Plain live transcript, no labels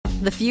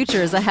The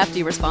future is a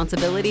hefty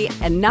responsibility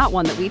and not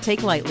one that we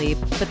take lightly,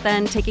 but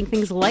then taking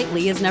things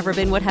lightly has never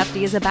been what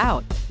Hefty is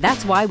about.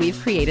 That's why we've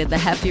created the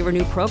Hefty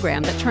Renew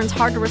program that turns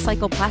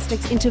hard-to-recycle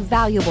plastics into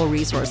valuable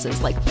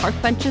resources like park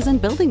benches and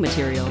building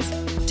materials.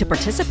 To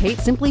participate,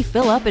 simply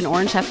fill up an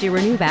orange Hefty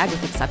Renew bag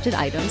with accepted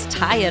items,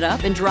 tie it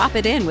up, and drop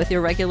it in with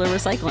your regular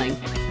recycling.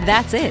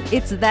 That's it.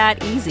 It's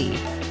that easy.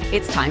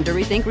 It's time to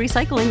rethink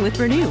recycling with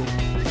Renew.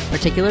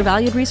 Particular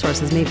valued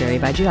resources may vary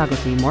by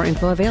geography. More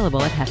info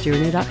available at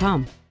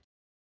heftyrenew.com.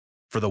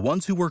 For the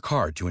ones who work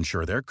hard to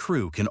ensure their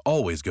crew can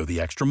always go the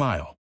extra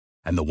mile,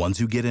 and the ones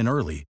who get in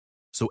early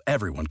so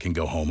everyone can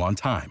go home on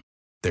time,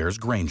 there's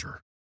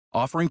Grainger,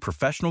 offering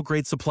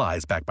professional-grade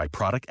supplies backed by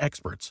product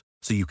experts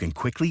so you can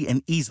quickly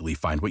and easily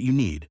find what you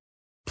need.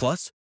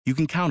 Plus, you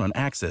can count on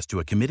access to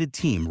a committed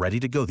team ready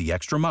to go the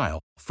extra mile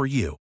for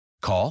you.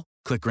 Call,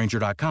 click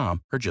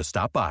Grainger.com, or just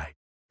stop by.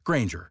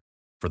 Grainger,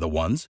 for the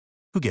ones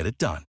who get it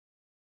done.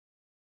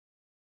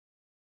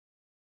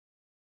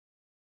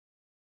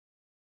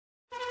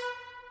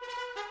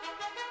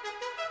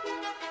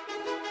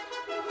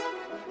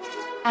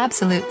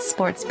 Absolute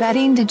sports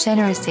betting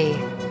degeneracy.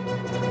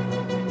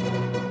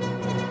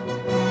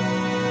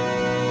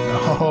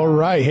 All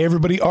right. Hey,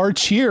 everybody.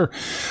 Arch here.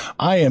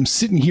 I am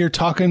sitting here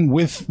talking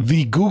with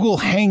the Google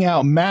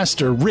Hangout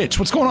master, Rich.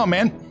 What's going on,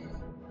 man?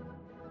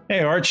 Hey,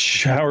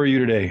 Arch. How are you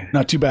today?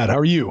 Not too bad. How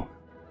are you?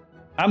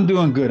 I'm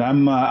doing good.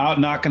 I'm out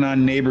knocking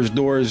on neighbors'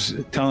 doors,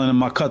 telling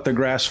them I'll cut the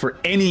grass for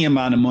any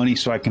amount of money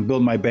so I can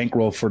build my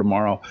bankroll for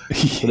tomorrow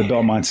for the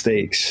Belmont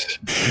Stakes.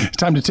 It's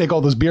time to take all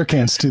those beer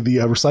cans to the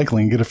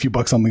recycling and get a few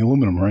bucks on the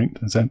aluminum, right?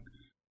 Is that?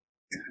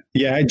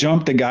 Yeah, I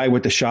jumped a guy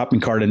with the shopping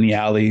cart in the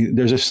alley.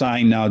 There's a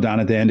sign now down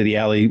at the end of the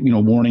alley,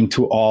 warning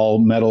to all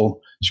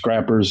metal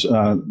scrappers.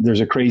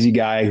 There's a crazy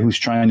guy who's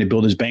trying to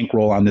build his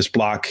bankroll on this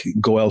block.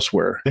 Go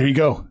elsewhere. There you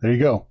go. There you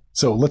go.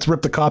 So let's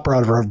rip the copper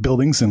out of our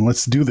buildings and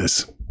let's do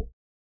this.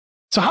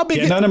 So how big?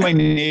 Yeah, none of my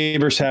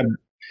neighbors have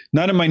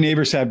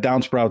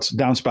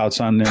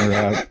downspouts on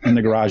their in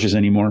the garages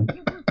anymore.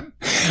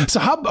 So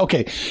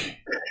okay,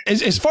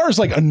 as far as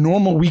like a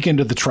normal weekend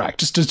of the track,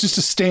 just a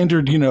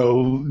standard,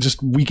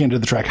 just weekend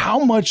of the track, how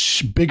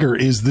much bigger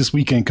is this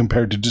weekend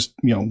compared to just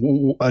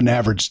an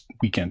average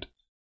weekend?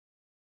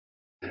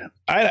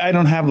 I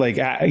don't have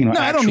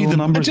I don't need the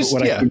numbers. Just,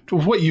 but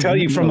what you tell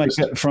you from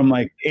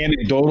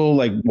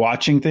anecdotal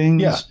watching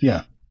things.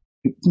 Yeah.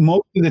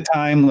 Most of the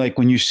time,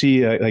 when you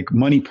see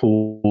money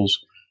pools,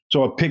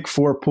 so a pick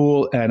four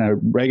pool and a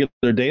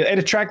regular day at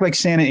a track like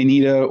Santa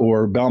Anita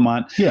or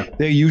Belmont,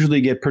 they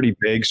usually get pretty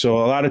big. So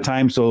a lot of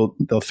times they'll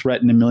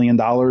threaten $1 million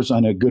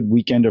on a good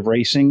weekend of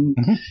racing.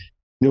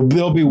 Mm-hmm.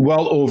 They'll be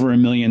well over $1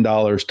 million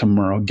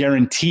tomorrow,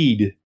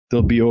 guaranteed.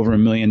 They'll be over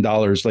 $1 million.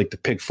 Like the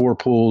pick four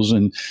pools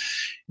and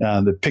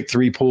the pick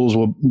three pools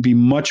will be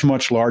much,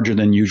 much larger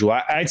than usual.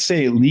 I'd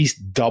say at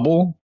least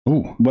double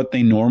what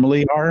they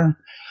normally are.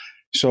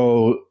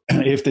 So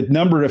if the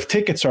number of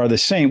tickets are the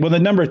same, the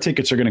number of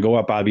tickets are going to go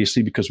up,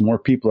 obviously, because more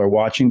people are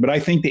watching. But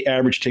I think the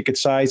average ticket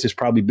size is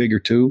probably bigger,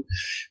 too,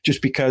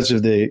 just because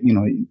of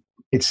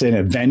it's an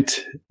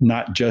event,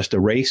 not just a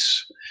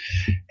race.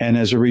 And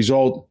as a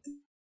result,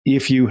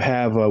 if you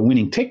have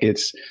winning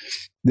tickets,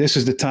 this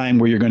is the time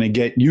where you're going to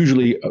get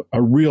usually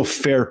a real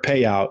fair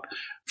payout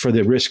for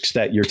the risks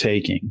that you're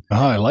taking.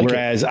 I like it.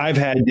 Whereas I've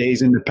had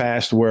days in the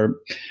past where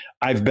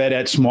I've bet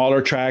at smaller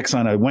tracks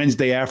on a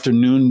Wednesday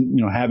afternoon,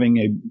 having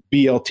a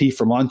BLT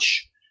for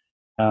lunch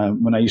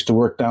when I used to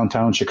work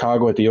downtown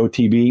Chicago at the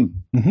OTB.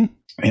 Mm-hmm.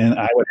 And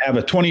I would have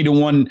a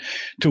 20-1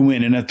 to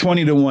win and a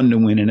 20-1 to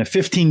win and a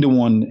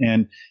 15-1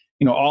 and,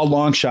 all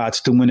long shots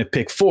to win a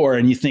pick four.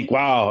 And you think,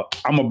 wow,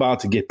 I'm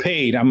about to get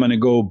paid. I'm going to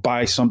go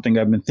buy something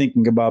I've been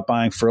thinking about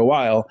buying for a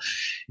while.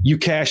 You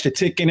cash the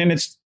ticket and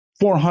it's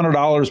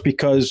 $400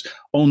 because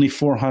only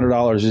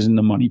 $400 is in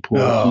the money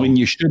pool when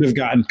you should have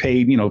gotten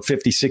paid,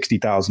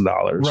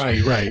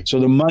 $50,000-$60,000. Right. So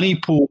the money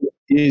pool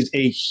is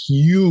a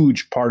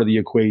huge part of the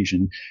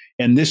equation.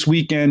 And this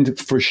weekend,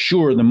 for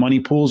sure, the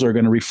money pools are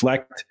going to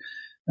reflect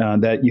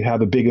that you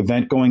have a big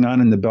event going on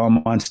in the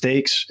Belmont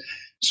Stakes.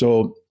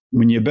 So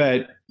when you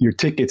bet, your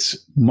tickets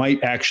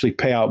might actually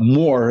pay out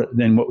more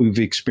than what we've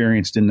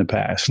experienced in the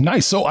past.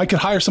 Nice. So I could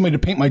hire somebody to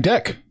paint my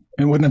deck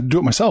and wouldn't have to do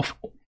it myself.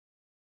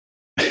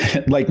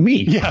 Like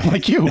me. Yeah,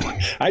 like you.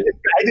 I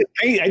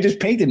just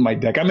painted my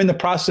deck. I'm in the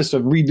process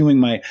of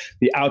redoing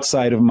the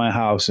outside of my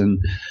house, and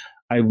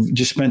I've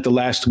just spent the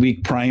last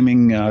week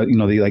priming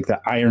the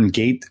iron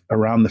gate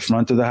around the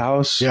front of the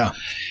house. Yeah.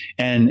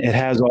 And it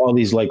has all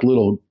these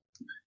little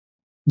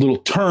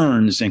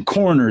turns and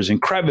corners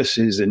and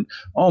crevices, and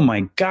oh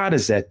my God,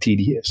 is that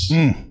tedious.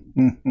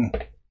 Mm-hmm.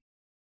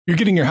 You're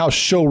getting your house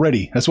show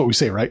ready. That's what we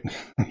say, right?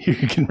 You're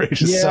getting ready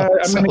to sell.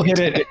 I'm going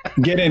to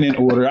get it in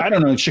order. I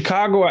don't know. In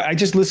Chicago, I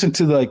just listen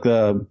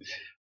to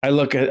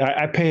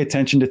I pay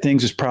attention to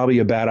things. Is probably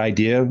a bad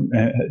idea.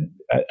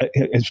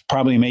 It's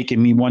probably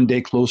making me one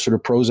day closer to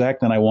Prozac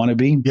than I want to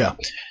be. Yeah.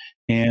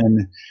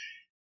 And,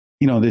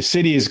 the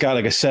city has got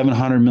a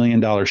 $700 million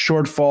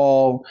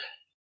shortfall.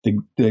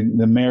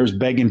 The mayor's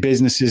begging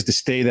businesses to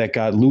stay that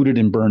got looted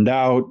and burned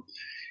out.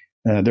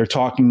 They're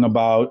talking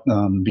about,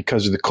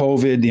 because of the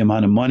COVID, the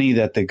amount of money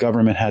that the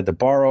government had to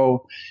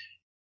borrow.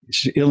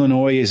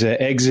 Illinois is an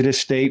exodus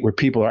state where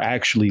people are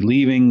actually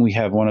leaving. We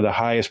have one of the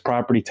highest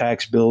property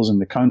tax bills in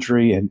the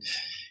country, and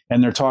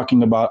they're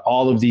talking about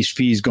all of these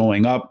fees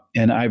going up.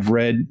 And I've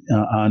read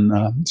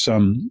on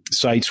some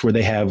sites where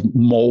they have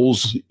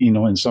moles,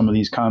 in some of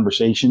these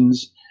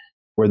conversations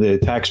where the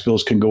tax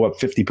bills can go up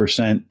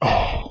 50%.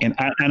 Oh. And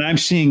I'm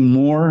seeing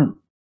more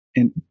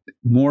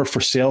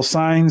for sale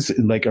signs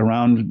like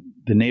around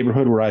the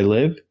neighborhood where I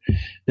live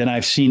than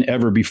I've seen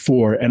ever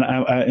before. And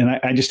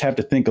I just have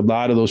to think a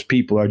lot of those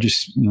people are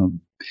just,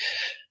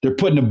 they're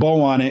putting a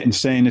bow on it and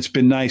saying it's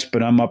been nice,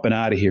 but I'm up and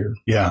out of here.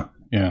 Yeah.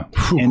 Yeah.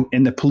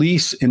 And the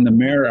police and the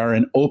mayor are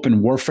in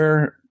open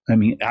warfare. I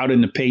mean, out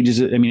in the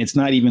pages. I mean, it's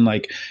not even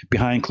like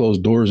behind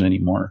closed doors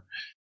anymore.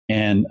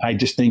 And I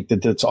just think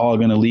that that's all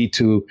going to lead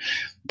to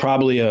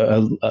probably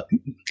a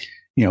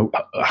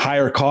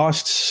higher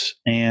costs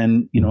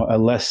and, a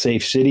less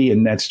safe city.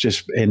 And that's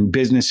just in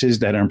businesses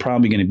that are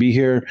probably going to be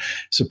here.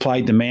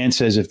 Supply demand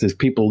says if there's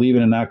people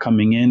leaving and not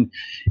coming in,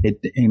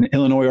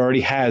 Illinois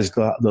already has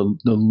the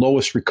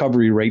lowest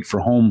recovery rate for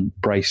home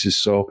prices.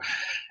 So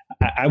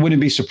I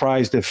wouldn't be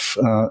surprised if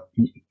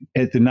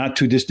at the not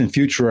too distant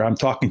future, I'm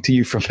talking to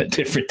you from a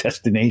different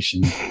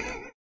destination.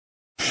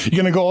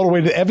 You're going to go all the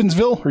way to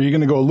Evansville, or are you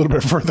going to go a little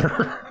bit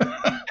further?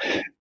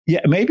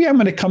 Yeah, maybe I'm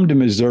going to come to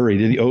Missouri,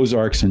 to the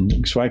Ozarks,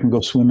 and so I can go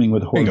swimming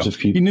with hordes of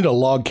people. You need a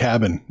log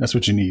cabin. That's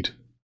what you need.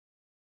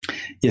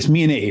 Yes,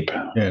 me and Abe.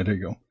 Yeah, there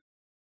you go.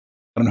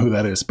 I don't know who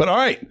that is, but all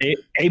right.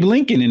 Abe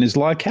Lincoln in his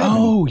log cabin.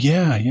 Oh,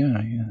 yeah.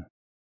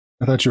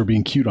 I thought you were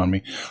being cute on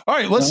me. All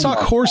right, let's talk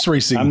horse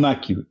racing. I'm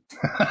not cute.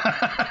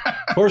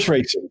 Horse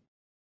racing.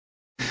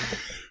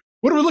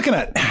 What are we looking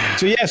at?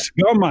 So, yes,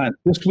 Belmont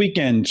this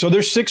weekend. So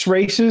there's 6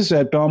 races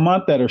at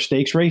Belmont that are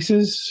stakes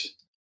races.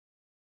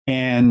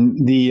 And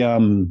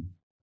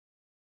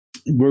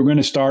we're going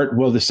to start,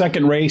 the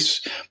second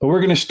race, but we're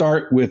going to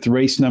start with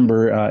race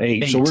number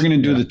 8. So we're going to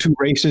do the 2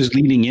 races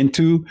leading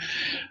into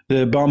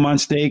the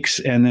Belmont Stakes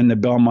and then the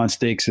Belmont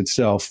Stakes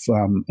itself.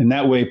 And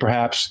that way,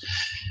 perhaps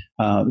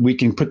we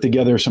can put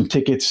together some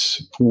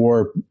tickets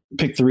for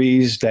pick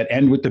 3s that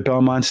end with the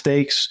Belmont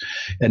Stakes.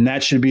 And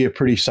that should be a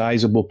pretty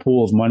sizable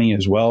pool of money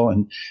as well.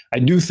 And I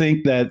do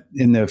think that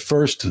in the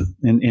first,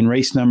 in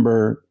race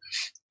number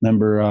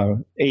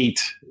 8,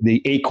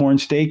 the Acorn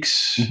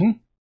Stakes. Mm-hmm.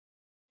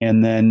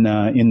 And then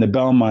in the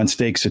Belmont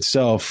Stakes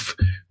itself,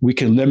 we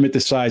can limit the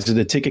size of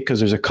the ticket because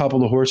there's a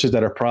couple of horses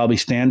that are probably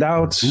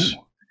standouts.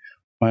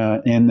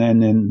 And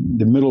then in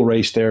the middle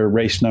race there,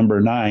 race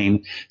number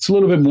 9, it's a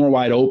little bit more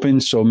wide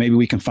open. So maybe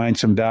we can find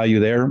some value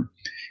there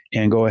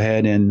and go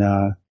ahead and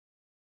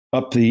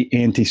up the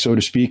ante, so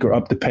to speak, or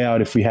up the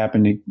payout if we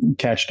happen to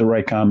catch the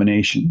right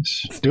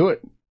combinations. Let's do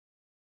it.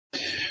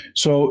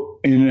 So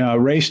in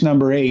race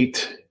number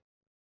 8,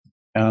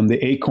 the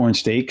Acorn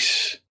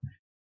Stakes,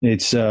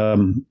 it's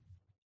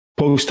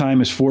post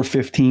time is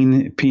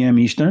 4:15 p.m.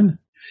 Eastern.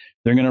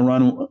 They're going to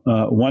run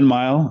 1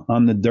 mile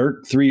on the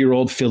dirt,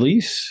 3-year-old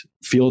fillies,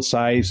 field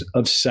size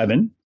of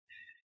 7.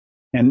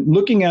 And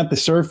looking at the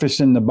surface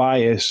and the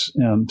bias,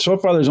 so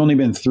far there's only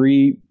been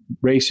 3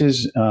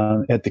 races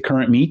at the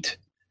current meet,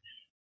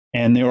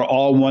 and they were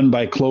all won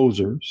by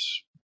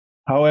closers.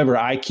 However,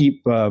 I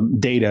keep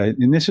data,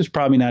 and this is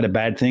probably not a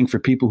bad thing for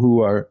people who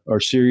are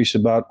serious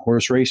about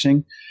horse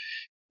racing,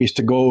 is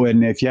to go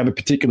and if you have a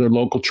particular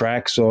local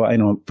track, so I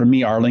know for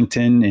me,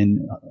 Arlington and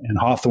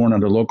Hawthorne are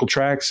the local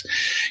tracks,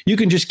 you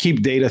can just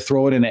keep data,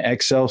 throw it in an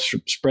Excel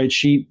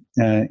spreadsheet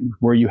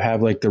where you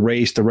have like the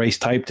race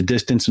type, the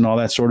distance and all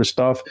that sort of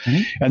stuff.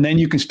 Mm-hmm. And then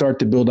you can start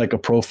to build like a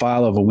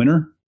profile of a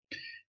winner.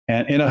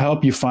 And it'll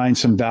help you find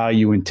some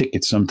value in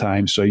tickets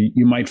sometimes. So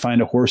you might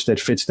find a horse that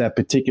fits that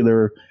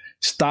particular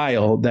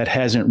style that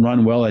hasn't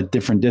run well at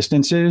different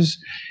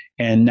distances.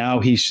 And now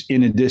he's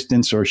in a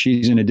distance or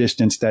she's in a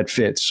distance that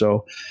fits.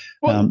 So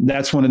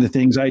that's one of the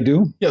things I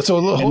do. Yeah. So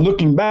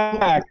looking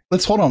back,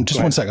 let's hold on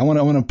just one second.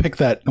 I want to pick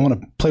that. I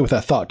want to play with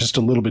that thought just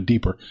a little bit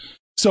deeper.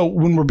 So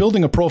when we're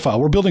building a profile,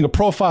 we're building a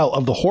profile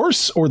of the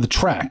horse or the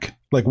track.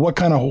 Like what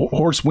kind of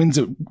horse wins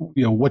it,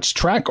 which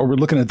track, or we're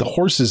looking at the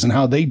horses and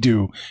how they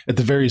do at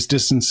the various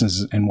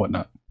distances and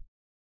whatnot.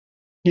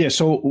 Yeah.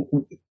 So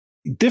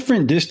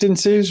different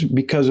distances,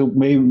 because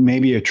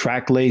maybe a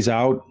track lays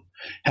out,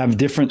 have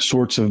different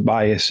sorts of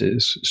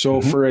biases. So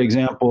for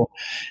example,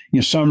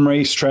 some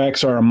race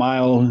tracks are a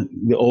mile,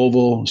 the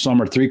oval, some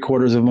are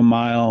 3/4 of a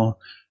mile,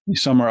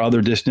 some are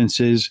other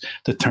distances.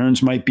 The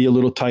turns might be a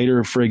little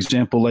tighter. For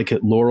example, like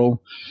at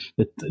Laurel,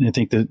 I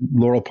think the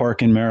Laurel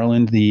Park in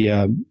Maryland,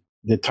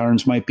 the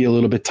turns might be a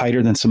little bit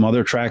tighter than some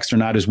other tracks. They're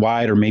not as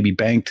wide or maybe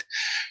banked.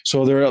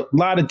 So there are a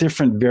lot of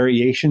different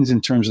variations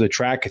in terms of the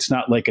track. It's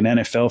not like an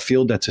NFL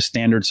field that's a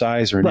standard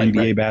size or an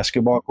NBA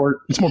basketball court.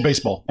 It's more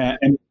baseball.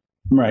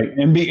 Right.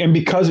 And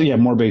because of,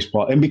 more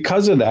baseball. And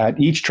because of that,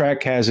 each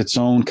track has its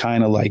own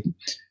kind of like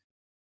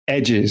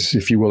edges,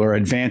 if you will, or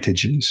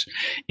advantages.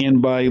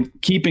 And by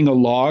keeping a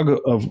log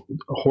of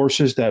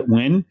horses that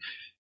win,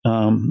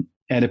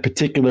 at a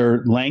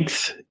particular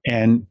length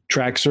and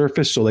track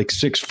surface. So like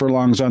 6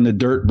 furlongs on the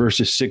dirt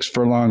versus 6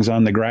 furlongs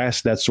on the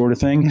grass, that sort of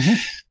thing. Mm-hmm.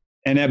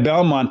 And at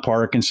Belmont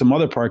Park and some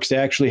other parks, they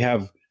actually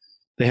have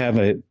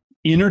a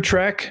inner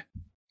track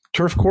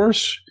turf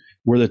course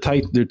where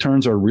the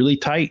turns are really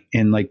tight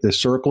and like the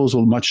circles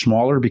are much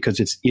smaller because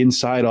it's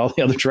inside all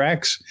the other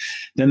tracks.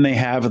 Then they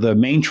have the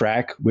main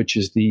track, which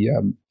is the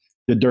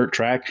dirt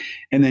track.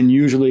 And then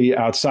usually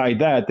outside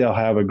that, they'll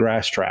have a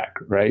grass track,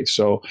 right?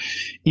 So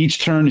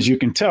each turn, as you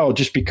can tell,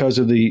 just because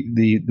of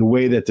the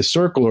way that the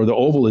circle or the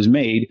oval is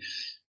made,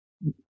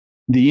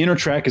 the inner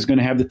track is going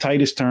to have the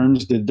tightest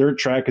turns. The dirt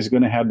track is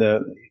going to have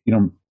the,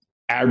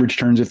 average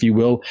turns, if you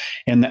will.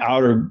 And the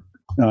outer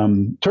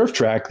turf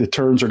track, the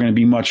turns are going to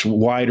be much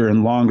wider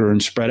and longer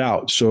and spread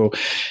out. So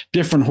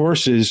different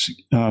horses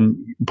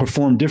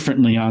perform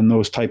differently on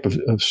those type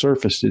of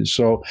surfaces.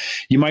 So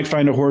you might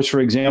find a horse, for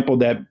example,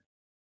 that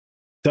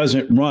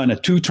doesn't run a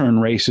 2-turn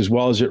race as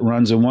well as it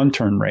runs a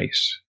 1-turn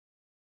race.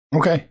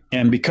 Okay.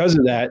 And because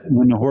of that,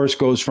 when the horse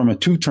goes from a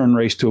 2-turn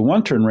race to a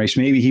 1-turn race,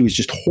 maybe he was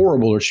just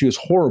horrible or she was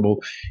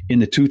horrible in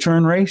the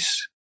 2-turn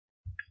race,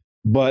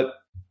 but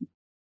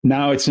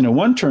now it's in a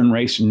 1-turn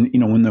race. And,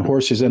 when the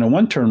horse is in a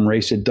 1-turn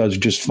race, it does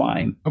just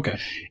fine. Okay.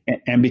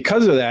 And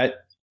because of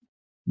that,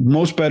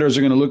 most bettors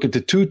are going to look at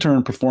the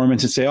 2-turn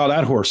performance and say, oh,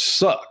 that horse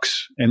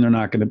sucks. And they're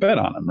not going to bet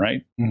on him,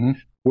 right? Mm-hmm.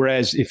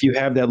 Whereas if you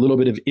have that little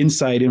bit of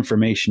inside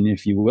information,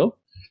 if you will,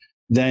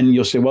 then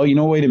you'll say, well,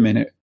 wait a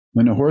minute.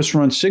 When a horse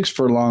runs 6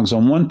 furlongs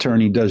on 1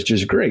 turn, he does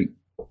just great.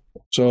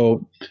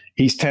 So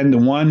he's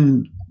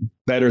 10-1.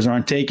 Bettors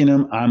aren't taking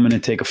him. I'm going to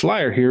take a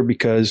flyer here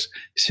because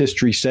his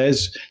history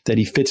says that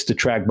he fits the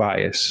track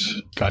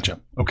bias. Gotcha.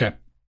 Okay.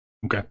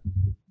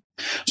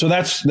 So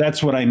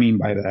that's what I mean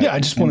by that. Yeah,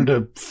 I just wanted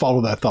to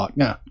follow that thought.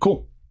 Yeah,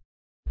 cool.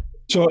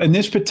 So in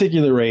this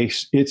particular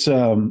race, it's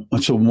a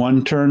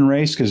 1-turn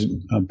race because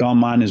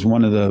Belmont is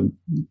one of the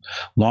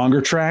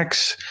longer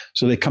tracks.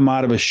 So they come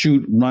out of a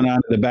chute, run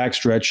onto the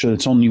backstretch. So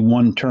it's only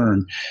 1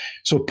 turn.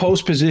 So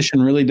post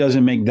position really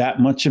doesn't make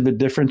that much of a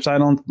difference. I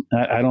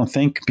don't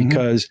think,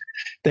 because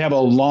they have a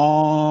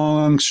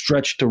long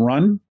stretch to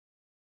run,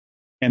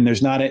 and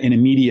there's not an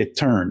immediate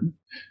turn.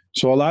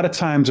 So a lot of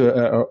times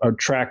a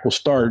track will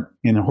start,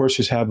 and the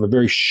horses have a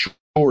very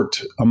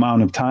short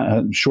amount of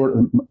time,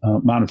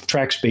 amount of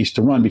track space to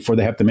run before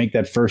they have to make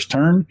that first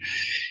turn.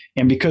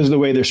 And because of the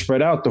way they're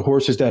spread out, the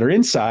horses that are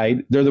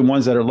inside, they're the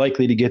ones that are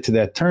likely to get to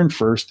that turn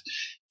first.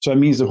 So it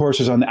means the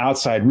horses on the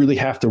outside really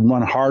have to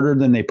run harder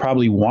than they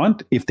probably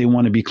want if they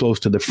want to be close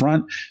to the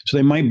front. So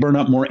they might burn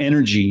up more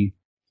energy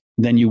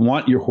than you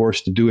want your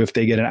horse to do if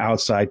they get an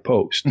outside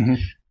post. Mm-hmm.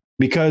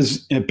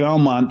 Because at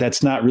Belmont,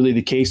 that's not really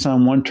the case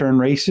on 1-turn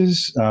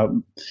races.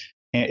 And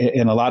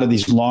a lot of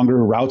these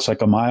longer routes,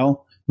 like a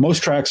mile,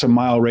 most tracks, a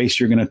mile race,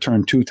 you're going to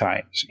turn 2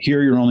 times.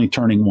 Here, you're only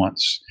turning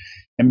once.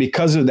 And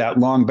because of that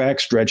long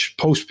backstretch,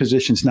 post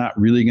position's not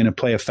really going to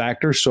play a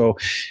factor. So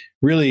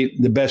really,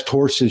 the best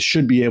horses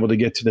should be able to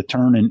get to the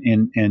turn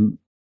and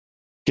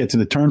get to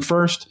the turn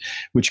first,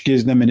 which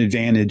gives them an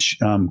advantage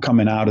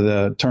coming out of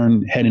the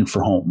turn, heading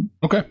for home.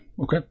 Okay.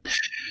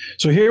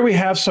 So here we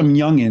have some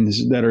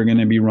youngins that are going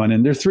to be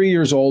running. They're 3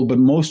 years old, but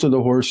a lot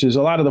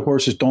of the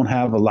horses don't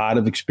have a lot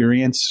of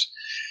experience.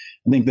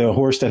 I think the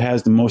horse that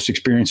has the most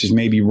experience is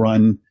maybe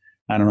run,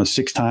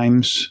 6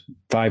 times,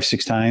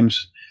 5-6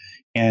 times.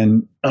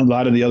 And a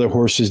lot of the other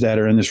horses that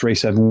are in this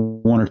race have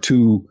 1 or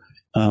 2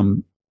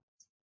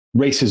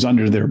 races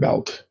under their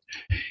belt.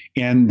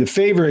 And the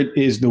favorite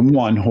is the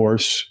 1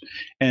 horse.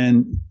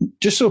 And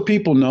just so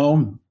people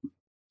know,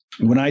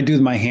 when I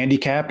do my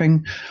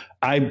handicapping,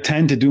 I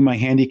tend to do my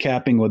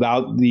handicapping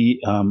without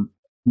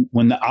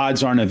when the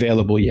odds aren't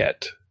available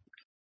yet,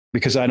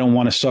 because I don't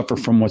want to suffer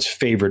from what's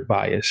favorite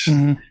bias.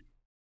 Mm-hmm.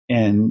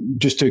 And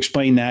just to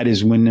explain that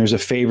is when there's a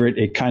favorite,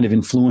 it kind of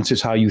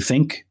influences how you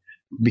think,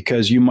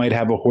 because you might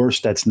have a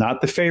horse that's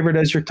not the favorite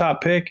as your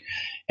top pick.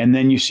 And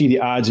then you see the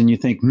odds and you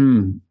think,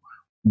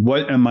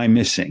 what am I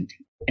missing?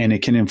 And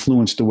it can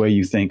influence the way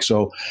you think.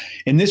 So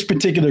in this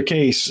particular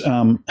case,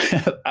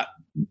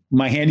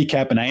 my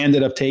handicap, and I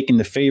ended up taking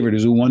the favorite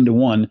as a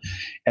 1-1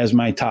 as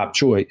my top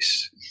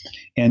choice.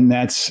 And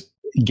that's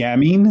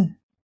Gamine.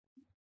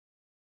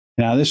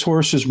 Now, this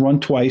horse has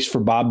run twice for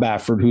Bob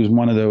Baffert, who's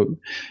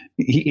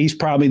he's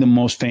probably the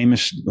most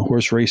famous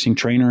horse racing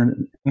trainer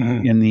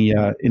in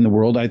the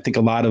world. I think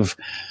a lot of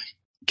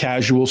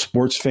casual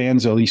sports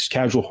fans, at least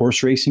casual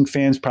horse racing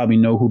fans, probably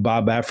know who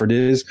Bob Baffert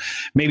is.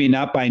 Maybe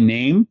not by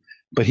name,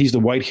 but he's the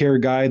white hair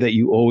guy that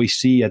you always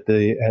see on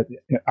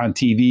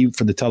TV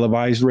for the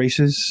televised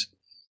races.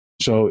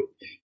 So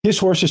his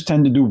horses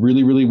tend to do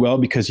really, really well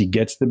because he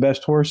gets the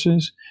best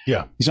horses.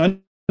 Yeah. He's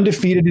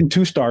undefeated in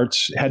 2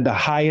 starts, had the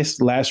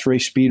highest last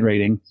race speed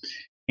rating.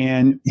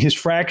 And his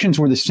fractions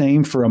were the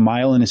same for a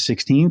mile and a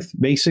 16th,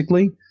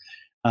 basically,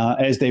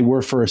 as they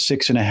were for a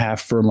 6.5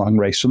 furlong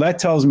race. So that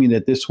tells me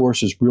that this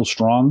horse is real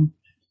strong.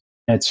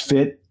 It's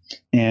fit.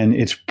 And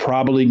it's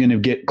probably going to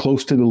get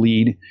close to the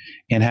lead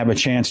and have a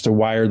chance to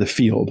wire the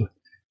field.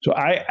 So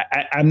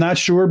I'm not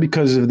sure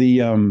because of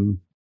the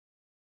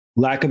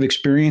lack of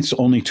experience,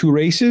 only 2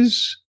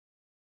 races,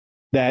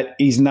 that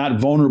he's not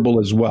vulnerable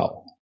as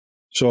well.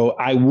 So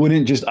I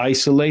wouldn't just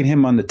isolate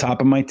him on the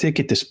top of my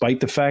ticket, despite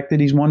the fact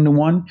that he's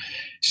 1-1,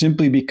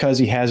 simply because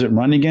he hasn't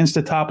run against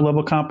the top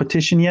level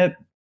competition yet.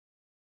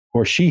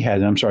 Or she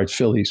hasn't. I'm sorry, it's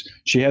Phillies.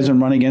 She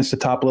hasn't run against the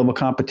top level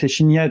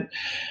competition yet.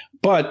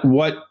 But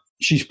what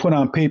she's put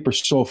on paper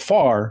so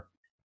far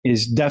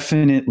is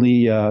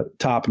definitely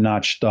top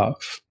notch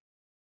stuff.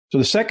 So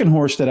the second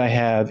horse that I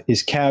have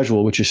is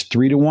Casual, which is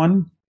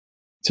 3-1.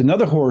 It's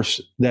another horse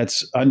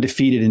that's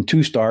undefeated in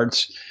 2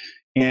 starts.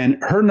 And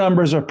her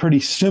numbers are pretty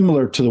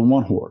similar to the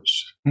 1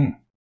 horse.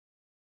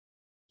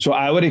 So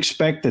I would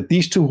expect that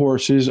these 2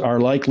 horses are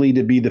likely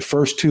to be the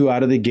first 2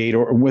 out of the gate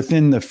or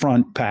within the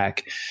front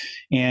pack.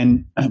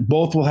 And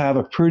both will have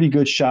a pretty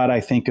good shot,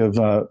 I think, of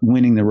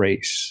winning the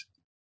race.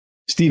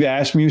 Steve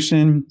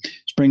Asmussen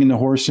is bringing the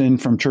horse in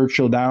from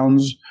Churchill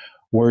Downs,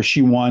 where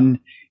she won.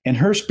 And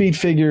her speed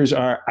figures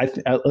are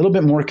a little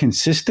bit more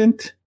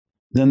consistent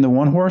than the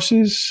 1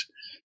 horses.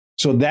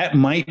 So that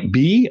might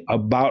be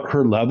about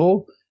her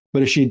level.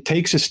 But if she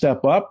takes a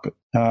step up,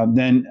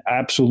 then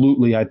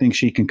absolutely, I think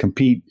she can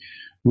compete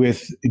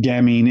with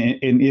Gamine,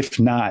 and if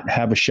not,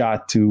 have a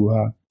shot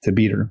to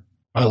beat her.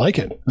 I like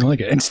it.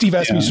 And Steve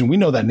Asmussen, we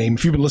know that name.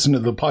 If you've been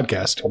listening to the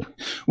podcast,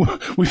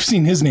 we've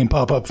seen his name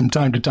pop up from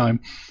time to time.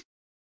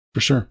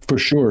 For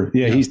sure.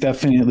 Yeah. He's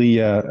definitely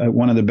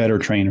one of the better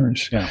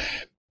trainers. Yeah.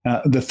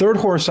 The third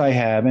horse I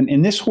have,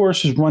 and this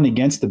horse has run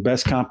against the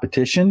best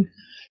competition,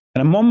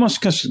 and I'm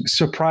almost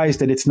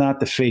surprised that it's not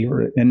the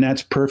favorite, and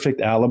that's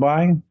Perfect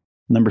Alibi,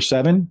 number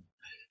 7.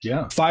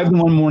 Yeah.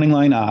 5-1 morning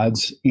line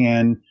odds.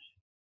 And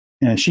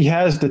she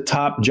has the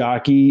top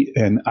jockey,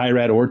 and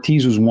Irad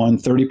Ortiz, who's won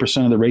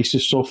 30% of the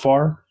races so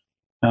far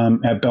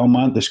at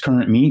Belmont, this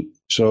current meet.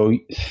 So,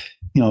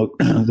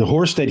 the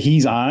horse that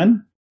he's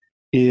on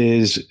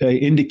is an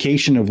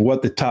indication of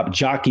what the top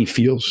jockey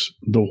feels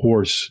the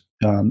horse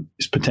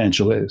his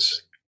potential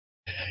is.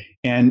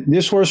 And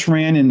this horse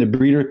ran in the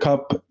Breeder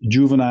Cup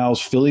Juveniles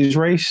Fillies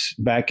race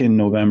back in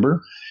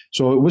November.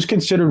 So it was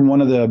considered one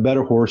of the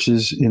better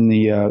horses in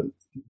the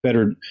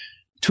better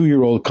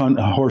 2-year-old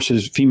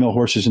horses, female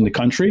horses in the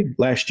country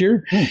last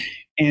year.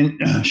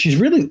 And she's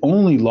really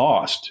only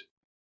lost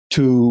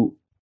to,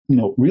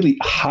 really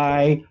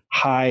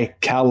high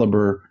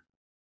caliber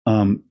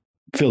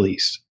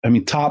fillies. I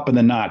mean, top of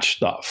the notch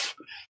stuff.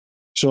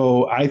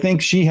 So I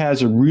think she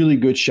has a really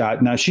good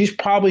shot. Now she's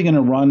probably going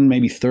to run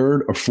maybe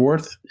 3rd or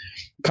 4th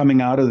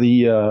coming out of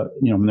the,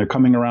 when they're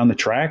coming around the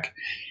track.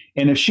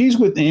 And if she's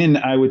within,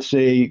 I would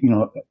say,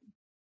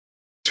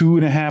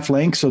 2.5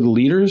 lengths of the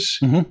leaders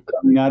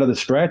coming out of the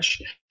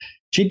stretch,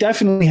 she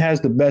definitely has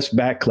the best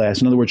back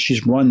class. In other words,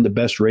 she's run the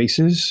best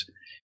races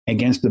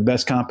against the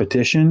best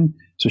competition.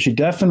 So she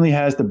definitely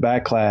has the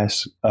back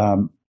class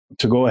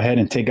to go ahead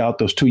and take out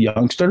those 2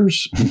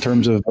 youngsters in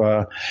terms of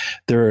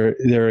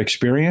their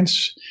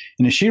experience.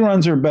 And if she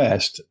runs her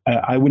best,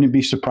 I wouldn't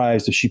be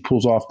surprised if she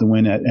pulls off the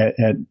win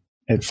at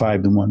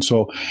 5-1.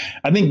 So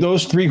I think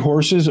those 3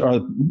 horses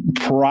are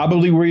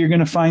probably where you're going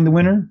to find the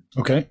winner.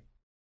 Okay.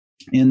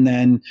 And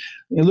then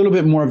a little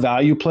bit more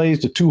value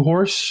plays. The 2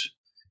 horse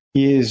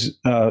is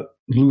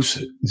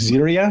Lucretia.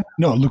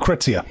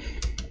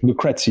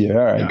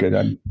 All right,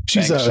 good.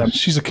 She's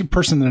a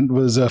person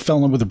that fell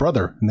in love with a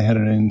brother, and they had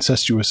an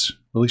incestuous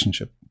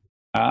relationship.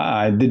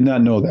 I did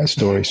not know that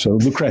story. So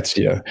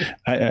Lucretia.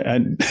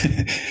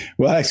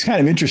 Well, it's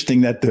kind of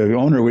interesting that the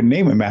owner would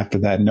name him after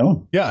that.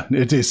 No. Yeah,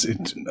 it is.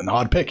 It's an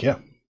odd pick. Yeah.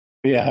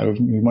 Yeah, I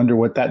wonder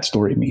what that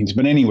story means.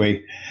 But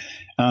anyway,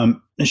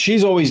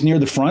 she's always near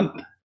the front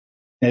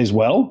as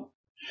well,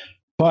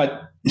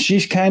 but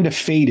she's kind of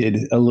faded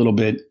a little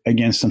bit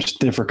against some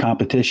stiffer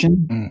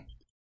competition.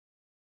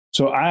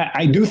 So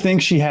I do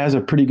think she has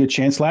a pretty good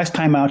chance. Last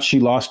time out,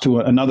 she lost to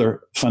another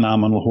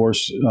phenomenal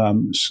horse,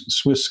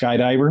 Swiss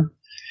Skydiver.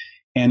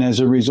 And as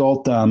a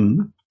result,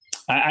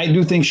 I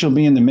do think she'll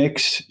be in the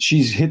mix.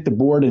 She's hit the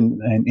board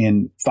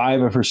in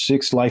 5 of her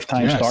 6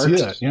 lifetime starts. I see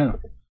that, yeah.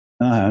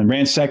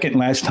 Ran 2nd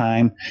last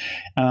time.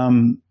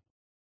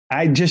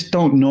 I just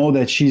don't know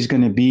that she's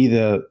going to be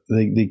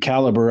the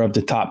caliber of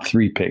the top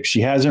 3 picks. She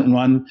hasn't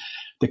run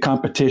the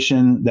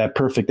competition that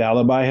Perfect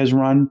Alibi has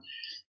run.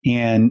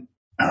 And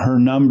her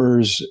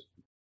numbers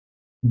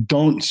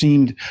don't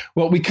seem –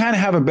 well, we kind of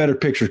have a better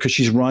picture because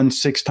she's run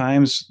 6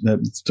 times.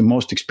 That's the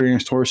most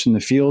experienced horse in the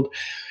field.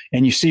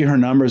 And you see her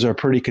numbers are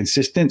pretty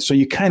consistent. So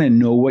you kind of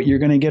know what you're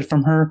going to get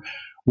from her.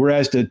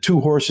 Whereas the 2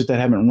 horses that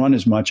haven't run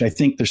as much, I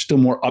think there's still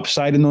more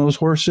upside in those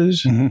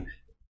horses.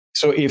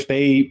 So if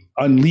they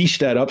unleash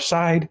that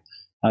upside,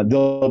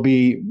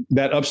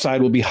 that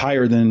upside will be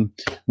higher than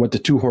what the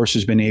 2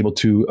 horses been able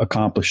to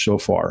accomplish so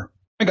far.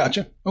 I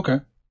gotcha.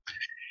 Okay.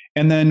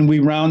 And then we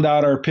round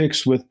out our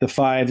picks with the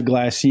 5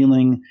 Glass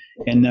Ceiling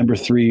and number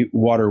 3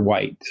 Water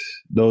White.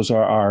 Those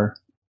are our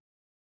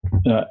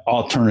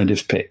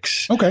alternative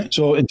picks. Okay.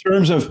 So in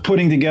terms of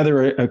putting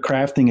together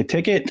crafting a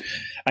ticket,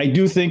 I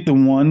do think the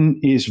 1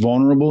 is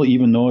vulnerable,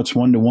 even though it's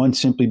 1-1,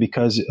 simply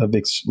because of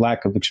its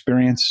lack of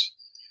experience.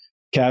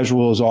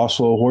 Casual is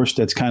also a horse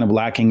that's kind of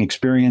lacking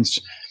experience.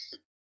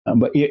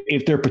 But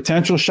if their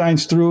potential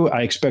shines through,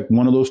 I expect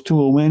one of those two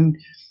will win.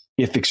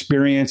 If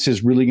experience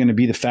is really going to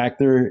be the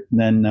factor,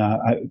 then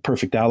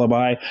perfect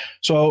alibi.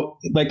 So,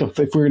 like, if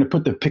we're going to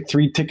put the pick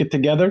 3 ticket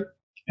together,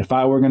 if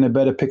I were going to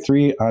bet a pick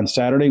 3 on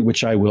Saturday,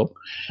 which I will,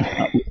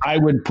 I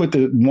would put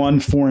the 1,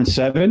 4, and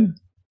 7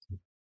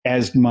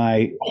 as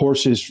my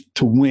horses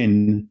to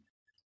win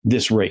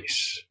this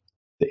race,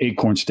 the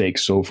Acorn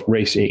Stakes, so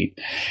race 8.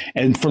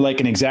 And for like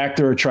an exacta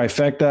or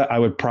trifecta, I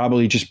would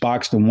probably just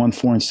box the 1,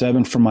 4, and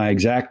 7 for my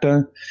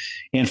exacta.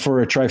 And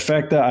for a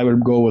trifecta, I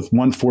would go with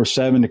 1, 4,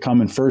 7 to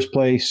come in first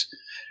place,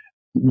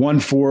 1,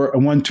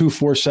 2,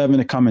 4, 7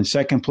 to come in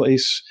second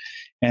place,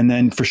 and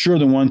then for sure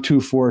the 1, 2,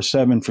 4,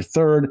 7 for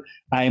third.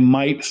 I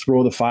might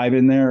throw the 5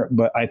 in there,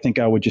 but I think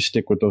I would just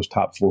stick with those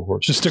top 4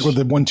 horses. Just stick with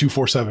the 1, 2,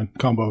 4, 7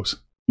 combos.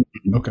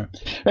 Okay.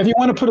 If you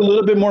want to put a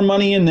little bit more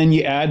money in, then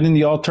you add in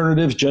the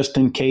alternatives just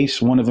in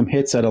case one of them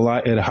hits at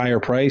a higher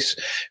price.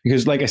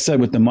 Because, like I said,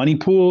 with the money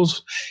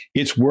pools,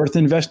 it's worth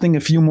investing a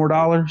few more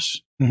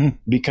dollars. Mm-hmm.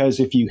 Because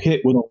if you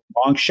hit with a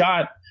long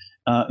shot,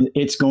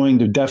 it's going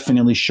to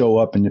definitely show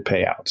up in the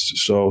payouts.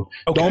 So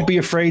Don't be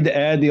afraid to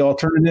add the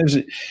alternatives.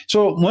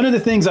 So one of the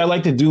things I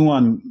like to do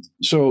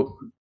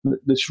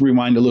let's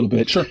rewind a little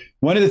bit. Sure.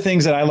 One of the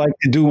things that I like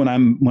to do when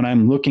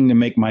I'm looking to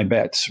make my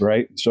bets,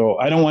 right? So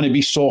I don't want to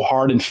be so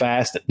hard and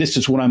fast that this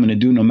is what I'm going to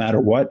do no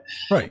matter what.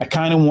 Right. I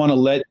kind of want to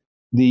let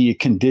the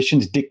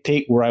conditions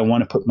dictate where I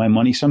want to put my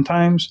money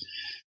sometimes.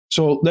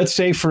 So let's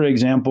say, for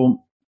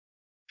example,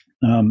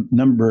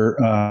 number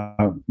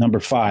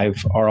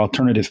 5, our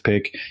alternative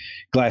pick,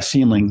 Glass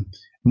Ceiling,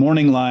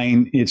 morning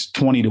line, it's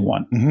 20 to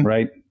 1, mm-hmm.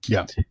 right?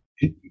 Yeah.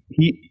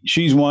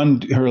 She's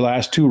won her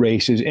last 2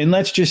 races, and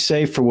let's just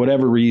say for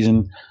whatever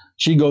reason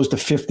she goes to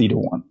 50 to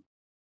 1.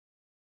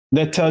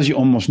 That tells you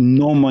almost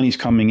no money's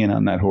coming in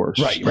on that horse.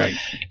 Right.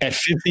 At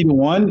 50 to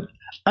 1,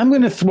 I'm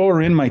going to throw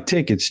her in my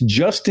tickets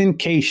just in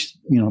case,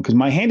 because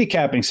my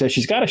handicapping says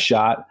she's got a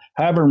shot,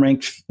 have her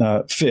ranked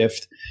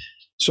 5th.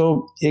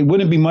 So it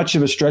wouldn't be much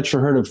of a stretch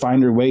for her to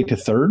find her way to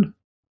 3rd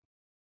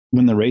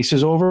when the race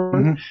is over.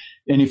 Mm-hmm.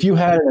 And if you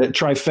had a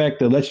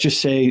trifecta, let's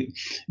just say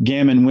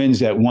Gammon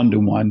wins at 1 to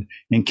 1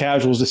 and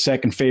Casual's the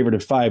second favorite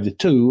at 5 to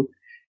 2,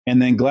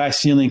 and then Glass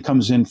Ceiling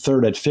comes in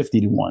 3rd at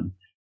 50 to 1.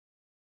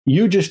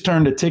 You just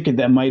turned a ticket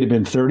that might have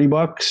been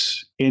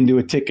 $30 into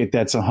a ticket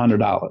that's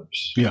 $100.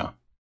 Yeah.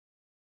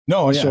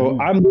 No, yeah.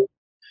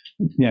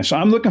 So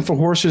I'm looking for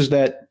horses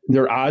that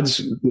their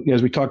odds,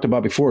 as we talked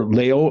about before,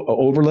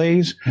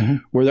 overlays, mm-hmm.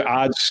 where their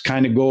odds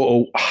kind of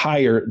go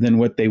higher than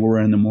what they were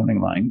in the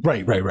morning line.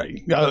 Right.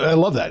 I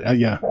love that.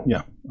 Yeah.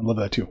 I love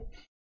that too.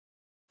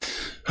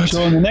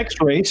 So in the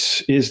next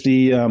race is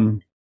the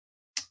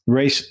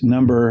race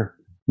number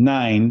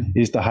 9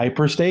 is the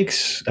Hyper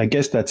Stakes. I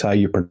guess that's how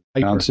you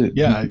pronounce it.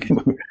 Yeah.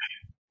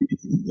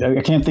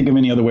 I can't think of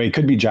any other way. It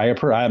could be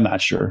Jaipur. I'm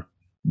not sure.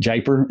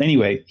 Jaipur.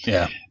 Anyway.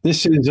 Yeah.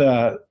 This is,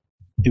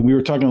 we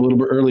were talking a little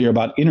bit earlier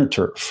about inner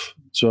turf.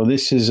 So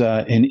this is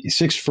a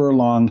 6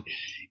 furlong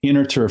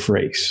inner turf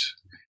race.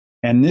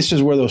 And this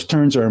is where those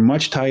turns are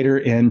much tighter.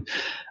 And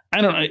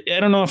I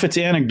don't know if it's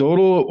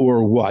anecdotal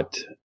or what,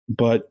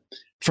 but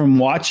from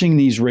watching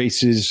these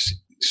races,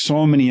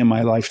 so many in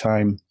my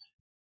lifetime,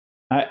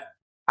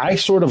 I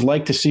sort of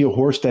like to see a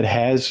horse that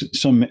has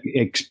some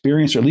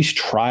experience, or at least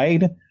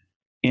tried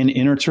an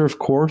inner turf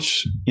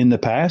course in the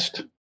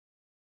past.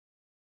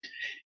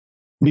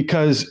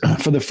 Because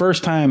for the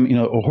first time,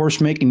 a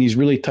horse making these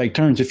really tight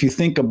turns, if you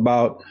think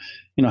about,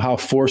 how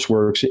force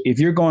works, if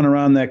you're going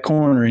around that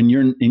corner and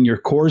your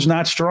core's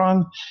not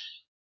strong,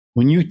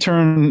 when you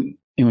turn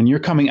and when you're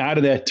coming out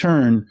of that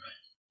turn,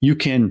 you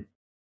can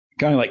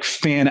kind of like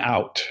fan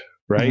out,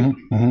 right?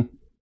 Mm-hmm. Mm-hmm.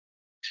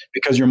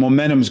 Because your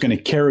momentum is going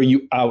to carry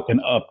you out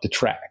and up the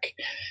track.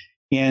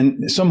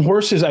 And some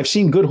horses, I've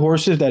seen good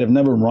horses that have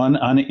never run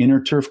on an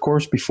inner turf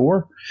course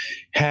before,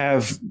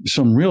 have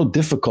some real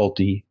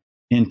difficulty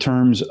in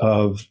terms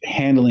of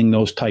handling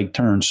those tight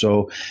turns.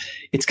 So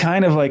it's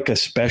kind of like a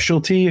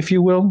specialty, if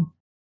you will.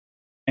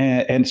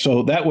 And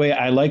so that way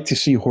I like to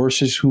see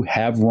horses who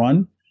have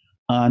run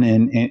on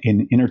an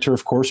inner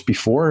turf course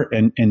before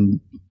and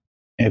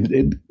have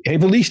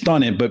at least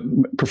done it, but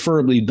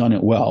preferably done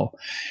it well.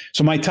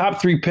 So my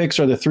top 3 picks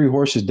are the 3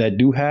 horses that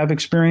do have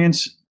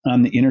experience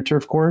on the inner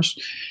turf course.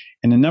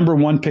 And the number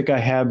 1 pick I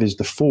have is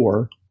the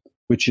 4,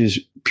 which is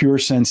Pure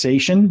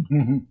Sensation.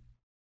 Mm-hmm.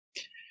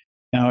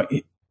 Now,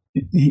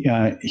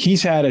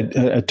 he's had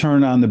a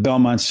turn on the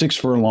Belmont 6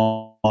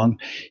 furlong.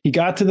 He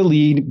got to the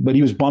lead, but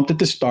he was bumped at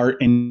the start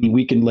and he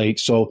weakened late.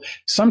 So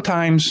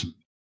sometimes,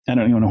 I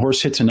don't know, when a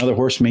horse hits another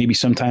horse, maybe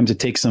sometimes it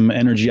takes some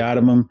energy out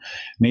of them.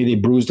 Maybe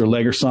they bruise their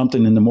leg or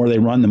something, and the more they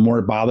run, the more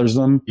it bothers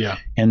them. Yeah.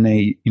 And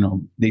they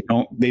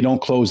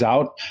don't close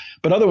out.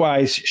 But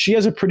otherwise, she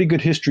has a pretty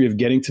good history of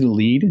getting to the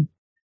lead.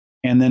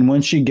 And then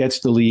when she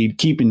gets the lead,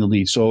 keeping the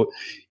lead. So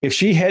if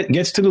she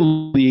gets to the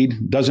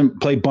lead, doesn't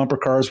play bumper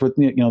cars with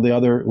the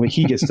other, when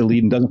he gets the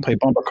lead and doesn't play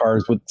bumper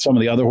cars with some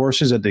of the other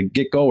horses at the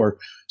get-go or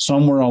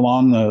somewhere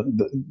along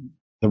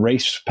the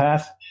race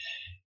path,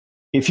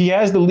 if he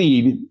has the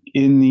lead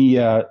in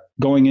the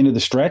going into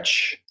the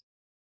stretch,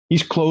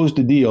 he's closed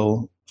the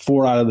deal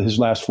 4 out of his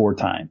last 4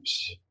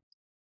 times.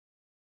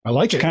 I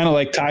like it. Kind of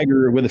like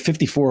Tiger with a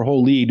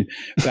 54-hole lead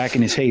back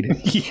in his heyday.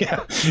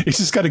 Yeah, he's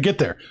just got to get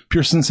there.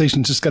 Pure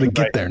Sensation's just got to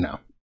get there now.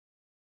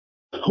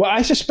 Well,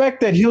 I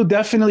suspect that he'll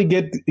definitely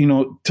get,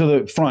 to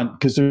the front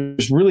because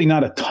there's really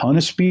not a ton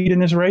of speed in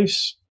this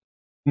race.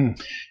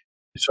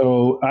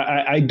 So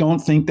I don't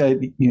think that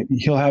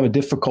he'll have a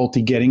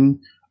difficulty getting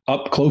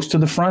up close to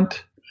the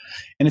front.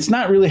 And it's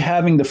not really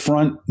having the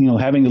front,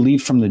 having the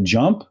lead from the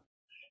jump,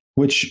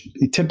 which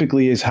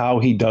typically is how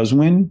he does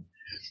win.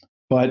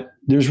 But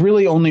there's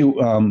really only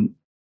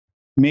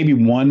maybe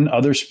one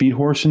other speed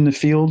horse in the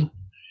field,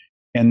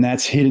 and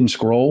that's Hidden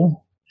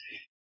Scroll.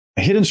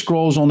 Hidden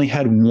Scroll's only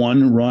had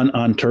one run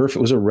on turf. It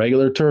was a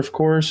regular turf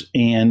course,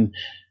 and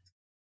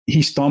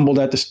he stumbled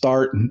at the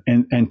start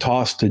and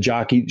tossed to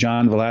jockey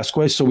John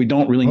Velasquez. So we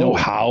don't really know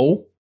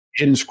how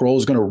Hidden Scroll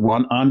is going to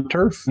run on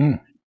turf.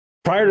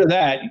 Prior to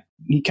that,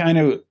 he kind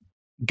of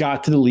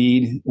got to the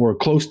lead or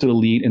close to the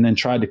lead and then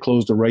tried to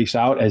close the race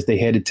out as they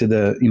headed to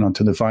the,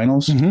 to the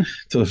finals,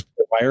 to the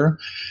wire.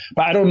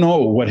 But I don't know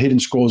what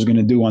Hidden Scroll is going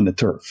to do on the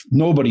turf.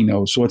 Nobody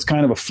knows. So it's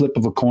kind of a flip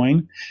of a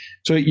coin.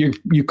 So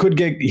he could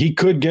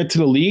get to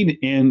the lead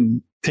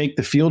and take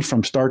the field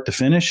from start to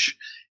finish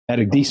at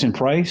a decent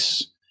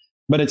price.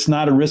 But it's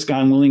not a risk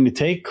I'm willing to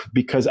take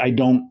because I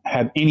don't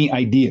have any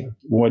idea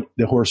what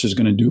the horse is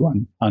going to do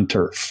on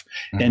turf.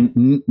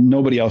 And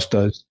nobody else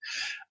does.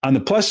 On the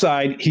plus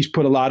side, he's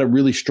put a lot of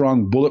really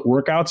strong bullet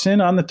workouts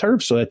in on the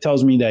turf. So that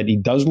tells me that he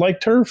does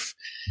like turf.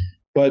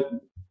 But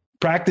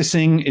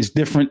practicing is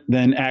different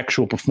than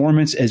actual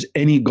performance, as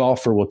any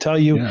golfer will tell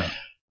you. Yeah.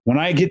 When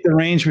I get the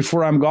range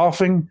before I'm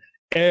golfing,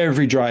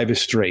 every drive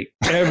is straight.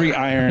 Every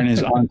iron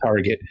is on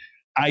target.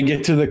 I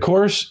get to the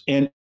course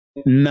and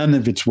none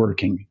of it's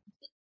working.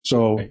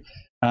 So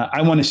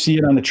I want to see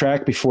it on the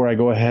track before I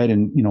go ahead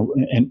and,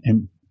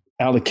 and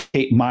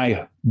allocate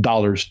my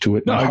dollars to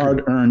it. My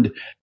hard-earned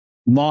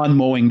lawn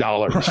mowing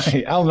dollars.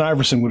 Right. Allen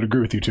Iverson would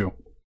agree with you too.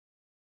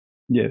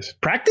 Yes.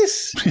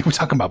 Practice? We're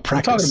talking about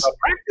practice. We're talking about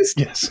practice?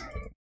 Yes.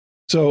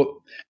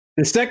 So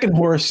the second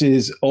horse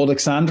is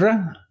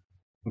Alexandra.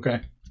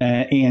 Okay.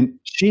 And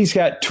she's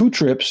got 2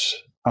 trips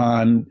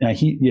on,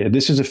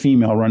 this is a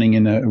female running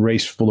in a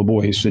race full of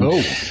boys.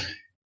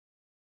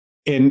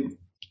 And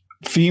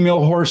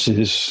female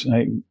horses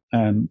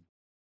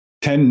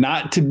tend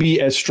not to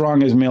be as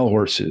strong as male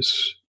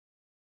horses.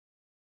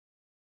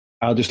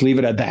 I'll just leave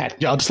it at that.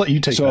 Yeah, I'll just let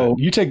you take that.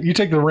 You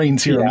take the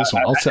reins here on this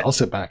one. I'll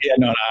sit back. Yeah,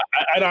 no,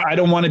 I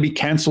don't want to be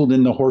canceled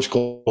in the horse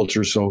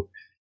culture. So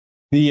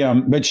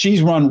but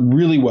she's run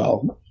really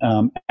well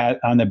on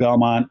the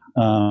Belmont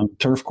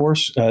turf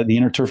course, the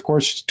inner turf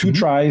course. 2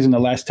 tries in the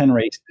last 10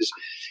 races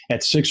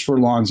at 6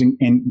 furlongs,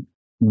 and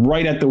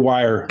right at the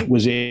wire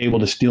was able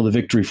to steal the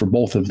victory for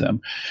both of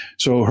them.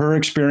 So her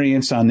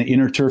experience on the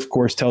inner turf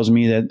course tells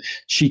me that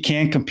she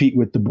can compete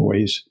with the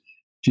boys.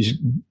 She's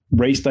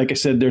raced, like I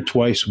said, there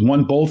twice,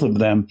 won both of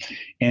them,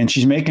 and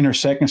she's making her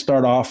second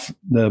start off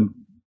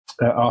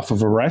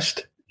of a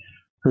rest.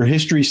 Her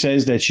history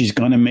says that she's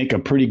going to make a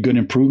pretty good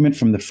improvement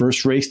from the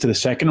first race to the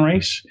second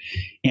race,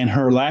 and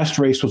her last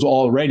race was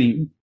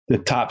already the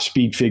top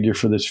speed figure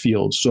for this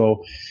field.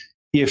 So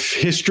if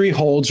history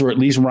holds, or at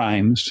least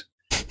rhymes,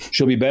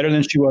 she'll be better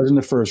than she was in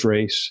the first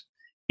race,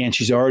 and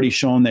she's already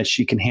shown that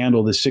she can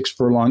handle the 6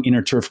 furlong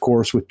inner turf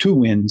course with 2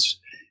 wins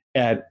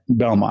at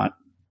Belmont.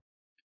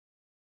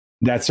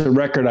 That's a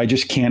record I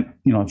just can't,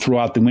 throw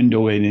out the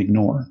window and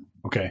ignore.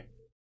 Okay.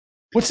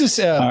 What's this?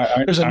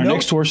 There's a note.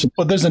 Next horse.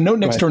 Well, there's a note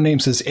next to her name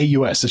says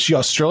AUS. Is she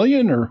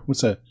Australian or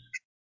what's that?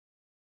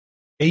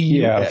 AUS.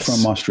 Yeah,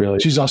 from Australia.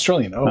 She's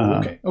Australian.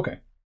 Oh, okay.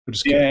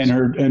 Yeah,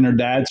 and her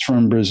dad's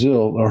from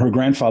Brazil, or her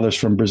grandfather's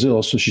from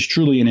Brazil, so she's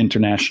truly an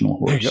international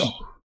horse. There you go.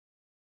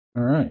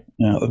 All right.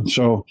 Yeah.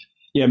 So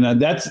now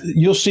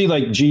you'll see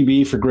like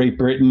GB for Great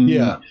Britain.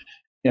 Yeah.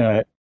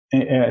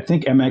 I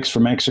think MX for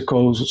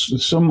Mexico.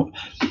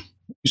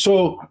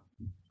 So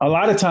a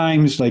lot of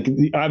times, like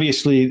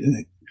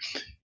obviously,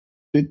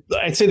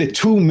 I'd say the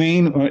 2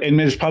 main, and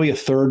there's probably a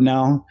third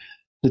now.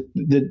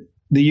 The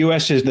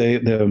U.S. is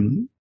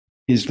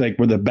is like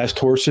where the best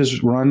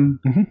horses run,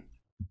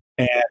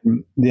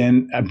 and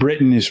then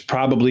Britain is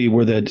probably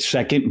where the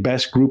second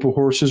best group of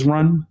horses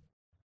run,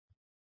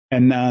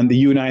 and then the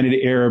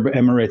United Arab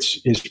Emirates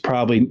is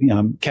probably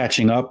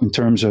catching up in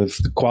terms of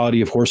the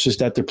quality of horses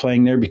that they're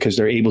playing there, because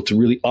they're able to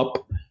really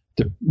up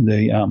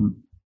the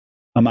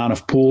amount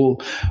of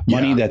pool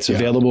money that's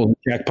available,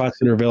 jackpots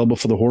that are available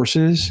for the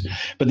horses.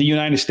 But the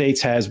United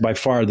States has by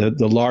far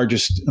the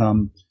largest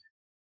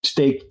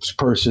stakes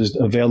purses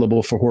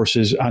available for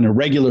horses on a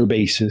regular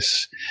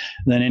basis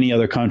than any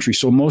other country.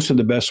 So most of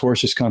the best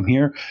horses come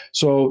here.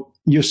 So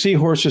you'll see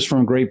horses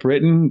from Great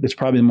Britain. It's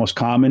probably the most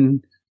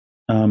common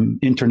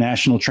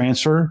international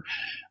transfer.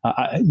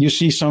 You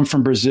see some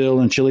from Brazil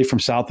and Chile from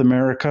South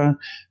America,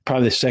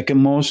 probably the second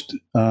most,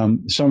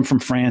 some from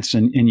France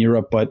and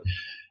Europe, but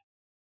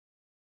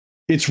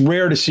it's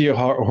rare to see a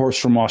horse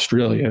from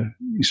Australia.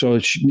 So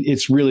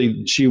it's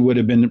really, she would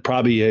have been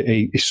probably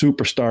a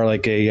superstar,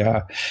 like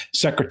a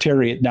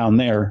Secretariat down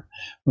there.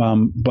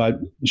 But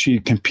she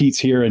competes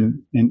here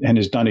and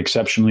has done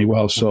exceptionally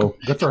well. So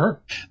good for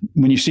her.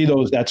 When you see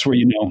those, that's where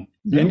you know.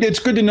 Yeah. And it's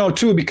good to know,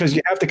 too, because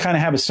you have to kind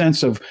of have a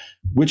sense of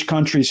which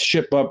countries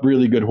ship up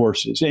really good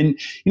horses. And,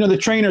 the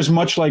trainers,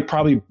 much like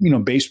probably,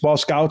 baseball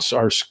scouts,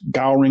 are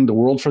scouring the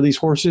world for these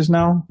horses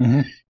now.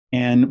 Mm-hmm.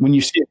 And when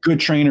you see a good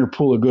trainer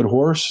pull a good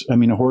horse,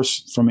 a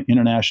horse from an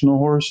international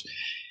horse,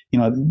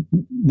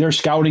 their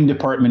scouting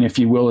department, if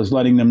you will, is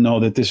letting them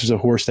know that this is a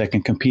horse that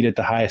can compete at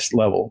the highest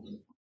level.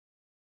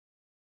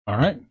 All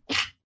right.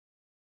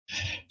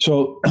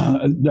 So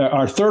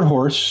our third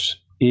horse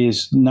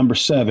is number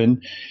 7.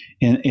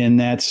 And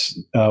that's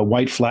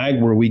White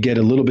Flag, where we get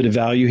a little bit of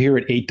value here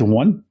at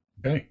 8-1.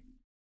 Okay.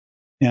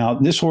 Now,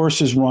 this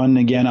horse is run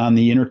again on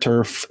the inner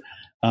turf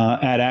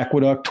at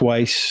Aqueduct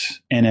twice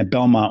and at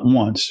Belmont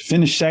once.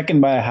 Finished second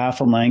by a half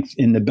a length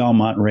in the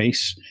Belmont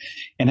race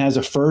and has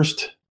a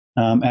first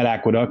at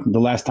Aqueduct,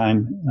 the last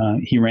time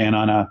he ran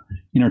on a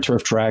inner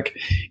turf track,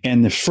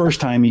 and the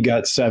first time he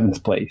got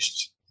 7th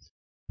place.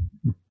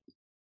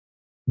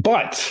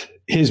 But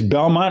his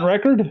Belmont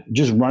record,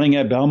 just running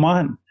at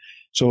Belmont,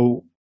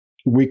 so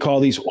we call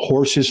these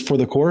horses for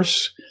the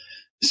course.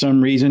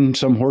 Some reason,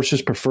 some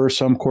horses prefer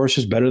some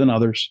courses better than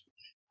others.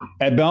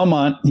 At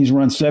Belmont, he's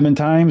run 7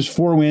 times,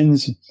 4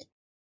 wins,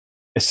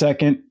 a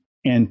second,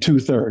 and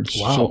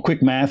 2/3. Wow. So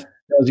quick math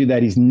tells you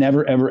that he's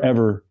never, ever,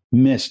 ever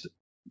missed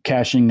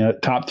cashing a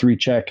top 3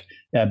 check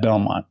at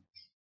Belmont.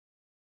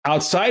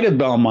 Outside of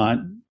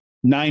Belmont,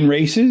 9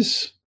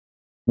 races,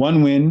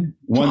 1 win,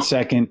 1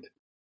 second,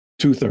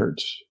 2/3.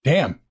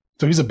 Damn.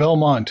 So he's a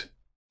Belmont.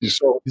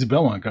 So he's a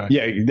Belmont guy.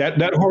 Yeah,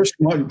 that horse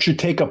should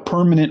take a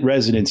permanent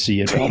residency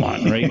at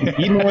Belmont, right?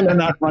 Even when they're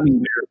not running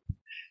there,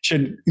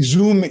 should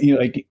Zoom,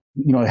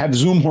 have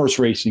Zoom horse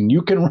racing.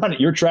 You can run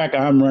at your track.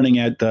 I'm running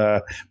at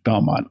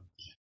Belmont.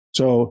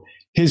 So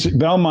his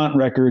Belmont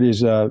record is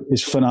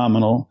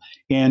phenomenal,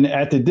 and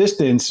at the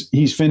distance,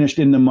 he's finished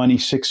in the money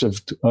 6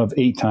 of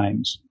 8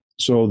 times.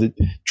 So the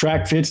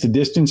track fits, the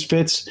distance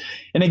fits,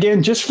 and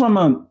again, just from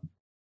a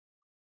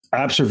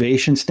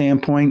observation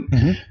standpoint.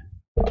 Mm-hmm.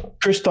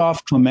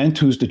 Christophe Clement,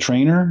 who's the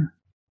trainer,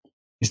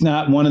 is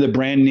not one of the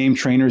brand name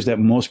trainers that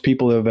most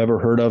people have ever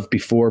heard of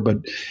before. But,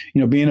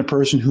 being a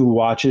person who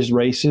watches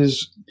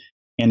races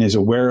and is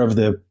aware of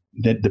the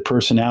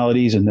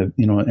personalities and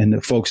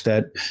the folks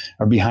that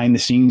are behind the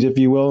scenes, if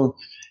you will,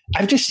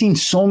 I've just seen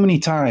so many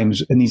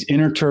times in these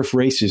inner turf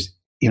races,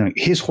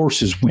 his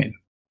horses win.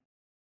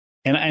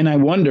 And I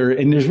wonder,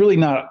 and there's really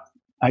not,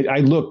 I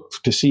look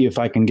to see if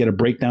I can get a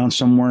breakdown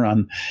somewhere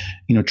on,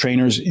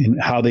 trainers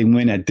and how they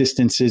win at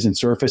distances and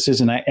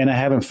surfaces. And I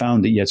haven't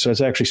found it yet. So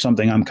it's actually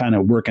something I'm kind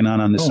of working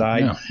on the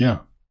side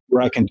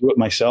where I can do it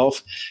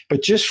myself.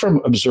 But just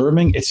from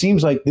observing, it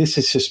seems like this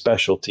is his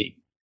specialty.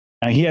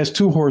 Now, he has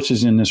 2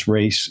 horses in this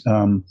race.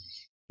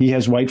 He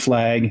has White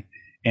Flag,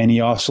 and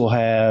he also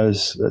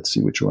has, let's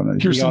see which one.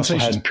 Pure he also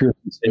Sensation. has Pure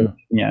Sensation.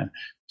 Yeah.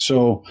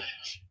 So,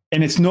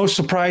 and it's no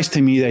surprise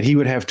to me that he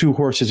would have 2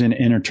 horses in an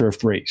inner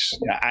turf race.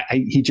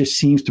 He just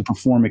seems to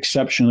perform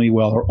exceptionally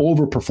well, or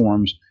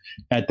overperforms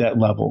at that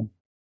level.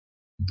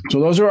 So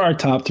those are our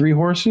top 3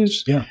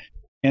 horses. Yeah.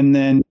 And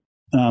then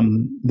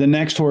the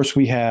next horse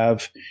we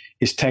have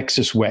is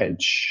Texas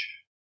Wedge.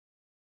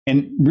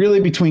 And really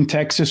between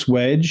Texas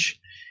Wedge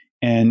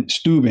and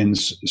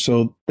Stubbins,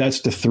 so that's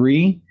the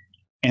 3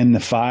 and the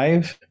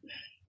 5,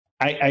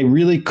 I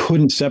really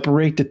couldn't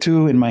separate the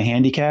 2 in my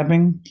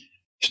handicapping.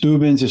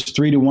 Stubbins is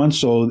 3-1,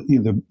 so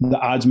the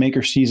odds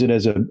maker sees it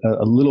as a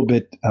little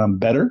bit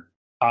better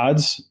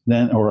odds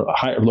than, or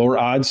lower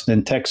odds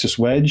than Texas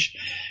Wedge.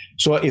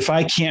 So if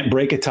I can't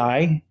break a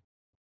tie,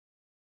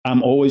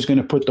 I'm always going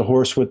to put the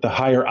horse with the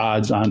higher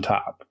odds on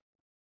top.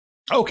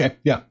 Okay,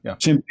 yeah.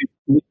 Simply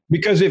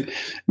because if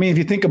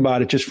you think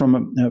about it, just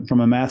from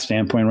a math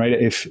standpoint, right?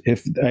 If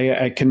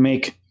I can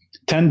make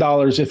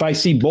 $10, if I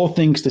see both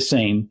things the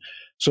same,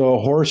 so a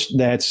horse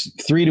that's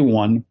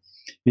 3-1.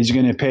 Is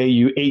going to pay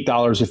you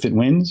 $8 if it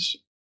wins.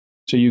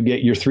 So you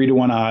get your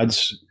 3-1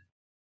 odds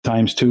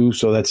times 2.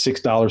 So that's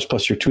 $6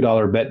 plus your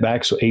 $2 bet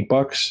back. So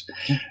 $8.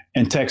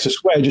 And Texas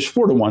Wedge is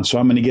 4-1. So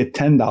I'm going to get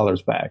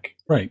 $10 back.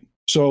 Right.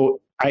 So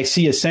I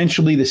see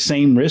essentially the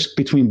same risk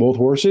between both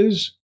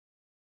horses.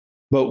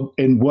 But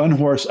in one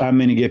horse, I'm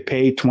going to get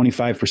paid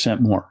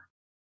 25% more.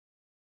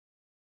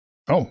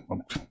 Oh,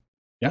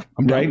 yeah.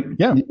 I'm right.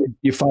 Done. Yeah.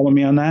 You follow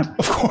me on that?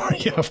 Of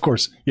course. Yeah. Of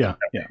course. Yeah.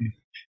 Yeah.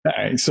 All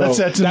right, so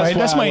that's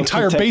my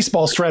entire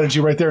baseball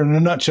strategy right there in a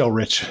nutshell,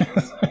 Rich.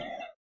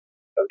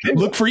 Okay.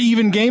 Look for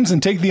even games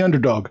and take the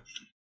underdog.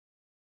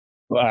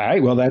 All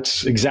right. Well,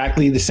 that's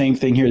exactly the same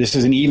thing here. This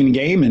is an even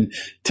game, and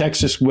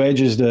Texas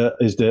Wedge is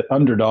the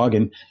underdog,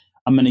 and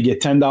I'm going to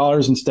get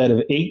 $10 instead of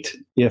 $8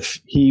 if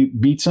he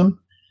beats him.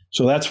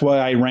 So that's why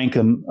I rank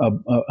him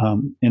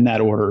in that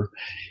order.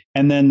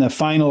 And then the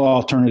final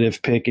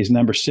alternative pick is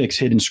number 6,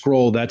 Hidden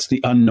Scroll. That's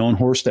the unknown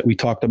horse that we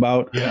talked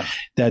about. Yeah.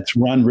 That's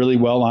run really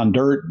well on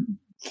dirt,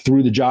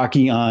 through the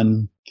jockey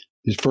on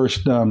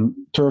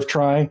turf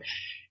try.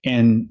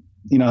 And,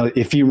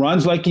 if he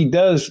runs like he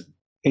does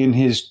in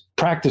his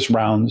practice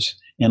rounds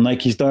and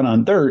like he's done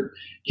on dirt,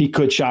 he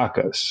could shock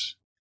us.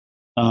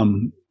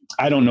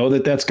 I don't know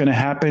that that's going to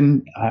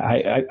happen.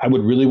 I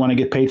would really want to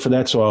get paid for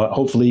that. So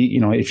hopefully,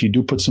 if you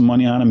do put some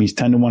money on him, he's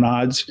 10-1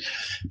 odds.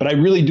 But I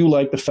really do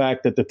like the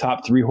fact that the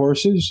top 3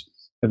 horses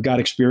have got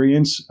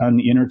experience on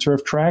the inner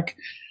turf track.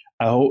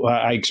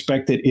 I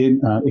expect that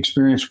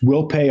experience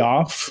will pay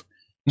off.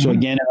 So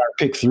again, in our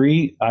pick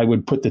 3, I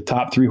would put the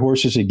top 3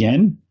 horses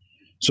again.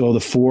 So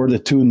the 4, the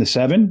 2, and the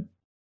 7.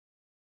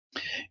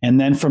 And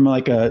then from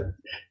a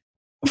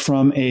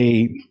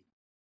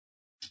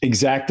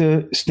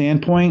exacta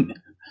standpoint,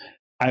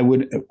 I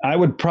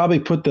would probably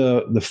put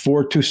the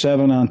 4, 2,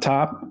 7 on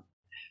top.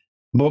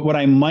 But what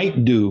I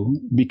might do,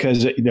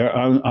 because there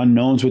are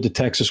unknowns with the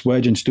Texas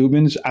Wedge and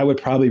Steubens, I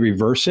would probably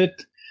reverse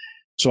it.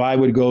 So I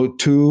would go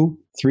 2,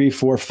 3,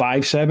 4,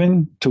 5,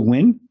 7 to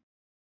win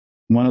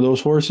one of those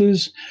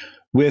horses,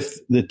 with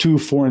the 2,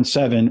 4, and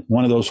 7,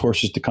 one of those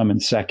horses to come in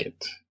second.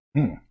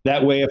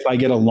 That way, if I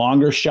get a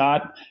longer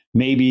shot,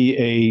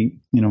 maybe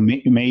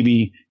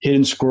maybe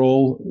Hidden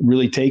Scroll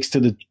really takes to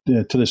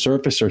the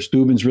surface, or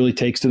Steubens really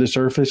takes to the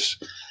surface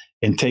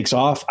and takes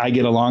off, I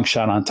get a long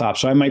shot on top.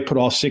 So I might put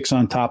all 6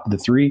 on top of the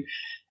 3.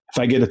 If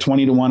I get a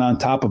 20-1 on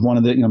top of one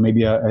of the,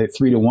 maybe a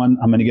 3-1,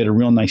 I'm going to get a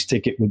real nice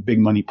ticket with big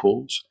money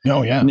pools.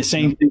 Oh yeah. And the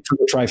same thing for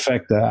the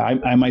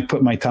trifecta. I might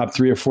put my top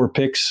 3 or 4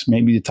 picks,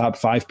 maybe the top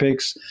 5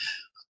 picks,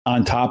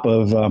 on top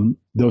of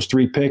those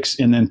 3 picks,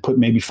 and then put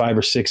maybe 5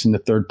 or 6 in the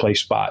third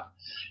place spot,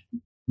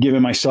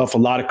 giving myself a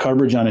lot of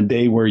coverage on a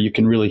day where you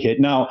can really hit.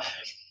 Now,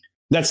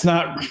 that's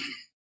kind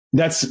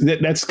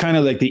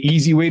of like the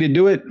easy way to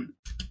do it.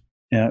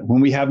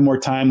 When we have more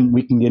time,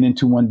 we can get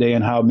into one day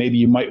on how maybe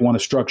you might want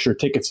to structure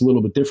tickets a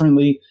little bit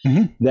differently.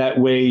 That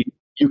way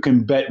you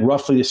can bet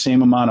roughly the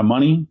same amount of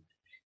money.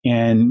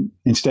 And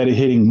instead of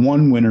hitting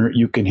one winner,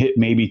 you can hit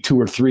maybe 2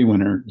 or 3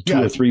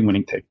 or 3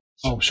 winning tickets.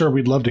 Oh, sure.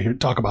 We'd love to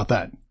talk about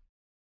that.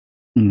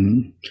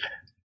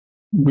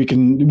 We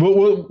can,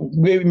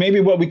 maybe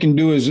what we can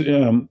do is,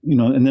 and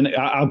then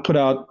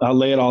I'll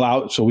lay it all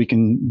out so we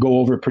can go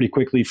over it pretty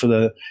quickly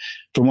for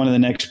one of the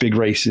next big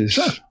races.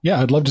 Sure.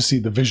 Yeah. I'd love to see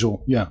the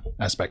visual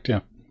aspect.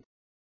 Yeah.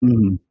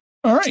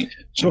 All right.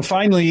 So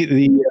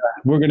finally,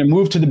 we're going to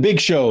move to the big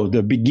show,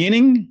 the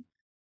beginning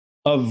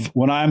of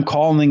what I'm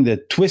calling the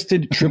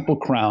Twisted Triple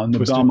Crown, the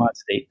Belmont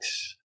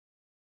Stakes.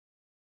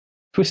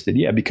 Twisted.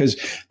 Yeah. Because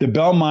the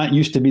Belmont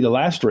used to be the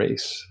last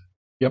race.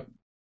 Yep.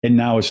 And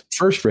now it's the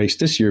first race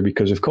this year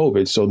because of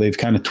COVID. So they've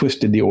kind of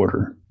twisted the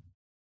order.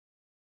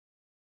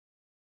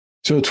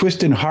 So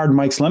Twisted Hard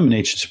Mike's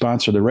Lemonade should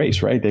sponsor the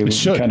race, right?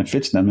 It kind of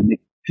fits them. And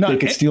they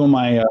could steal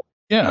my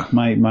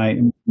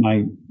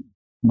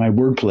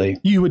wordplay.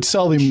 You would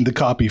sell them the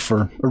copy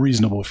for a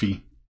reasonable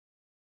fee.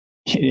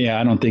 Yeah,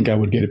 I don't think I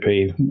would get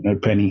paid a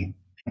penny.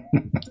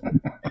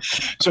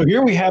 So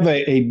here we have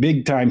a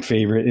big time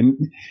favorite,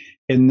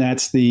 and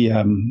that's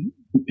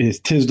is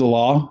Tiz the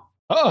Law.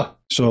 Oh.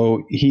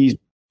 So he's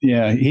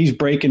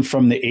breaking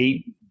from the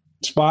 8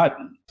 spot.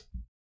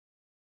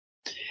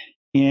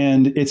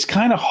 And it's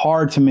kind of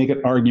hard to make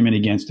an argument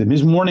against him.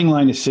 His morning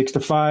line is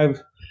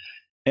 6-5.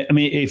 I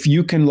mean, if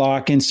you can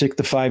lock in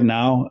 6-5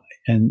 now,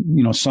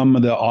 and some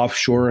of the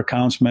offshore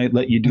accounts might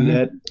let you do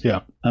that.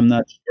 Yeah, I'm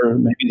not sure.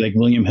 Maybe like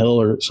William Hill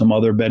or some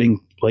other betting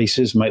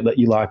places might let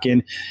you lock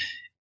in.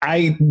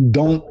 I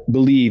don't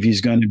believe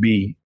he's going to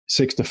be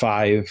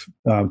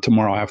 6-5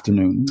 tomorrow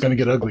afternoon. It's going to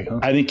get ugly, huh?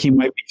 I think he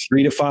might be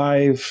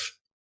 3-5,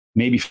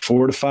 maybe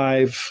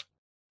 4-5.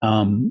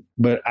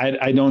 But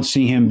I don't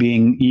see him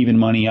being even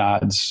money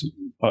odds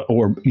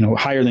or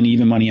higher than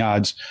even money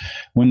odds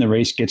when the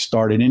race gets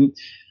started. And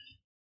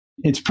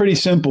it's pretty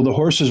simple. The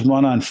horses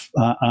run on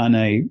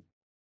a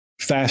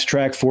fast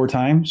track 4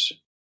 times,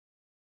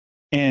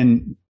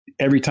 and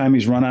every time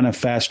he's run on a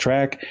fast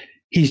track,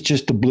 he's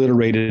just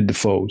obliterated the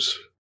foes.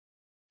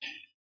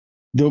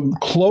 The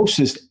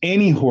closest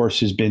any horse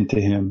has been to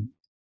him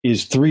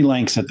is 3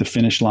 lengths at the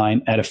finish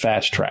line at a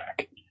fast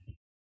track.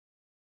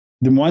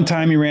 The one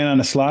time he ran on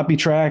a sloppy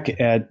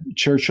track at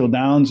Churchill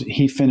Downs,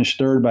 he finished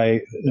 3rd by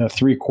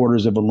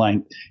 3/4 of a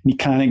length. He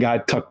kind of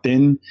got tucked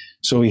in,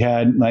 so he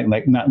had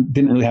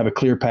didn't really have a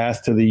clear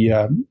path to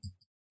the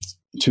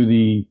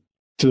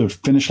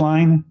finish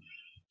line.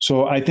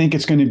 So I think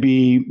it's going to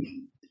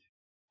be,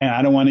 and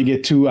I don't want to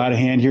get too out of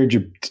hand here,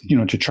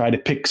 to try to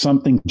pick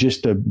something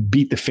just to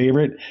beat the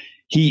favorite.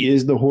 He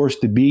is the horse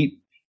to beat.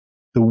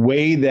 The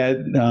way that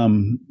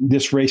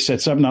this race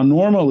sets up now,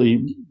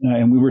 normally,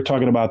 and we were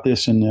talking about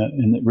this in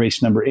the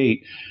race number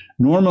 8.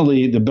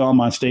 Normally, the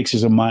Belmont Stakes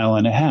is 1.5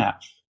 miles,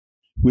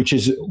 which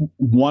is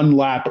 1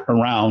 lap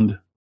around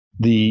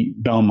the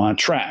Belmont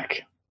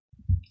track.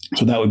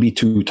 So that would be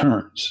 2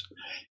 turns.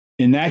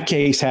 In that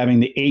case, having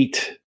the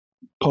 8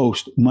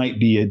 post might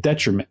be a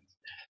detriment.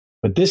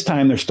 But this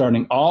time, they're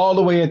starting all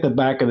the way at the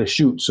back of the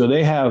chute, so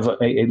they have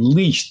at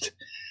least,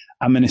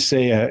 I'm going to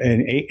say,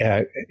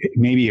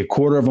 maybe a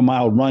 1/4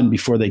 mile run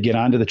before they get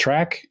onto the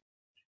track.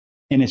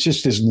 And it's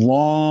just this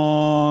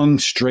long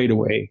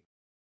straightaway.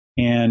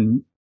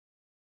 and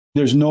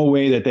there's no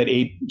way that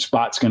 8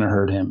 spot's going to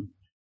hurt him.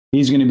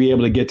 He's going to be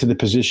able to get to the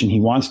position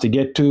he wants to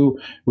get to,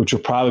 which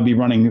will probably be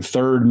running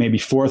third, maybe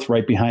fourth,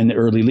 right behind the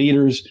early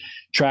leaders,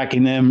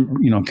 tracking them,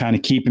 kind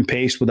of keeping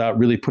pace without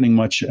really putting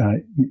much,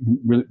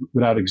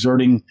 without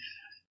exerting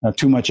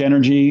too much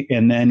energy.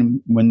 And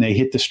then when they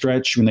hit the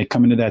stretch, when they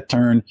come into that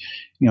turn,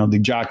 the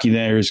jockey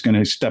there is going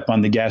to step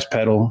on the gas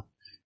pedal,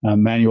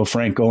 Manuel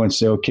Franco, and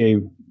say, okay,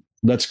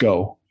 let's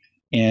go.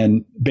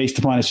 And based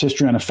upon his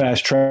history on a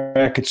fast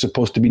track, it's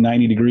supposed to be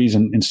 90 degrees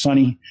and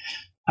sunny.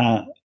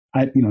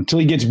 Until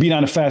he gets beat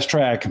on a fast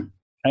track,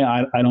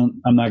 I'm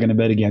not going to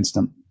bet against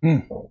him.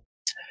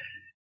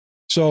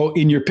 So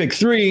in your pick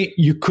 3,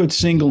 you could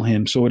single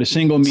him. So what a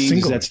single means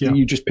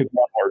you just pick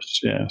one horse.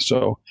 Yeah.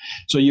 So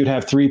you'd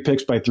have 3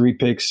 picks by 3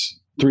 picks,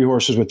 3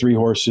 horses with 3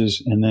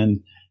 horses, and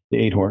then the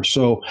 8 horse.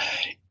 So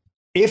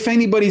if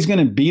anybody's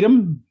going to beat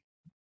him,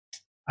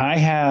 I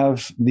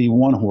have the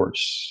 1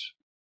 horse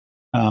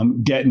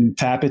getting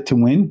Tapit to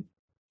win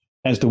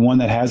as the one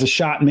that has a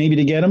shot maybe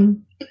to get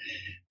him.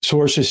 This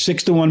horse is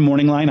 6-1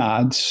 morning line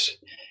odds.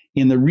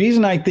 And the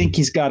reason I think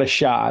he's got a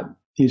shot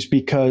is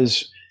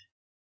because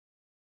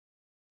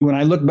when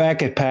I look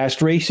back at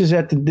past races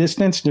at the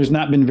distance, there's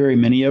not been very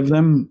many of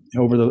them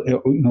over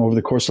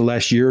the course of the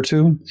last year or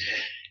two.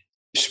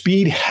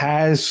 Speed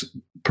has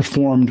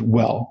performed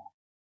well.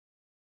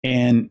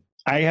 And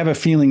I have a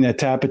feeling that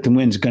Tapit to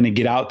Win is going to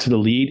get out to the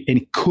lead,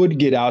 and could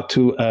get out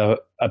to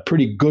a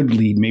pretty good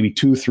lead, maybe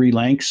 2-3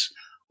 lengths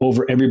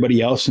over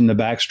everybody else in the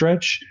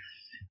backstretch.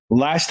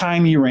 Last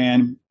time he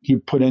ran, he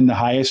put in the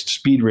highest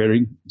speed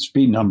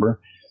number,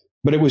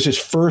 but it was his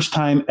first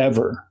time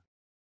ever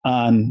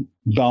on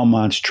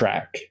Belmont's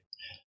track.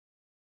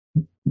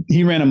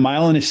 He ran 1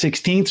 mile and a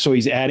 16th, so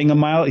he's adding a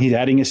mile. He's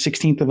adding a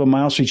 16th of a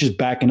mile, so he's just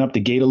backing up the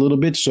gate a little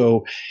bit.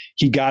 So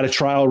he got a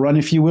trial run,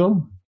 if you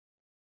will.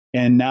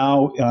 And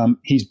now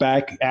he's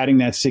back adding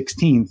that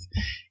 16th.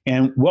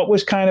 And what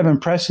was kind of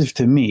impressive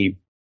to me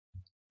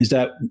is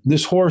that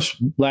this horse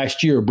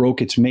last year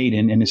broke its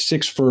maiden in a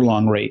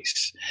 6-furlong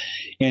race.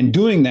 And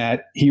doing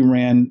that, he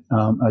ran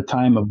a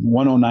time of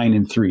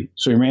 109.3.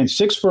 So he ran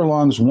 6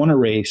 furlongs, won a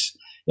race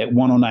at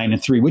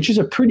 109.3, which is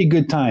a pretty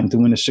good time to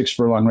win a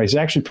 6-furlong race.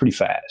 Actually pretty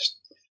fast.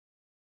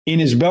 In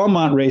his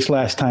Belmont race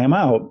last time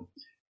out,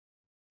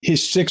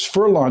 his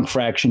 6-furlong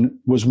fraction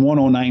was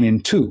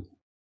 109.2.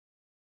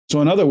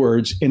 So in other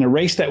words, in a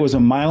race that was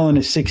 1 mile and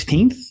a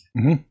 16th,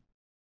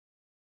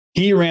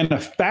 he ran a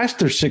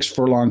faster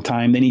 6-furlong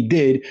time than he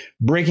did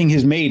breaking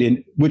his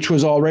maiden, which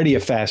was already a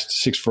fast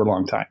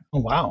 6-furlong time. Oh,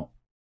 wow.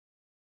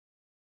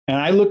 And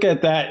I look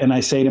at that and I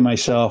say to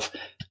myself,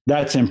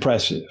 that's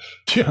impressive.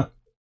 Yeah.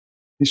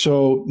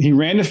 So he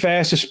ran the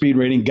fastest speed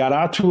rating, got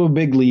out to a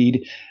big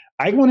lead.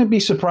 I wouldn't be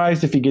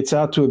surprised if he gets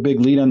out to a big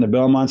lead on the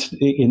Belmont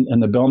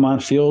in the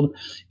Belmont field,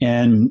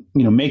 and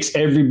makes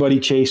everybody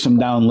chase him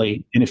down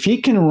late. And if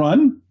he can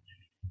run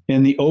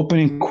in the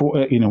opening,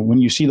 when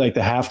you see like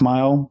the half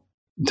mile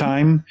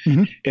time,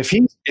 if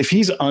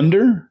he's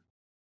under,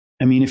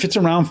 if it's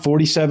around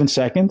 47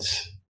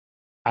 seconds,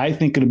 I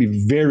think it'll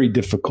be very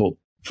difficult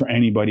for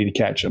anybody to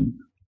catch him.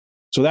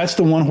 So that's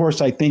the 1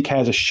 horse I think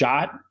has a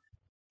shot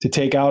to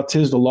take out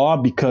Tiz the Law,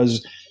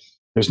 because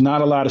there's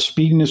not a lot of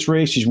speed in this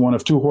race. He's one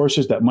of 2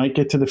 horses that might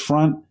get to the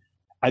front.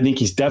 I think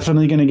he's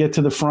definitely going to get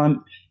to the front.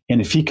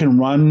 And if he can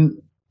run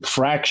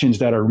fractions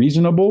that are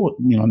reasonable,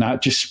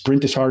 not just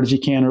sprint as hard as he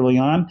can early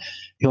on,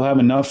 he'll have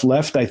enough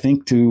left, I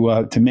think,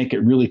 to make it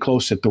really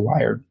close at the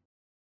wire.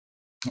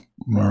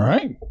 All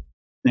right.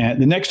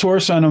 The next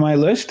horse on my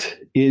list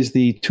is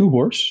the 2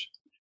 horse,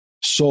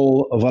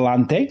 Sol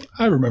Volante.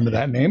 I remember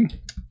that name.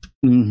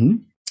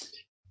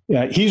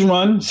 He's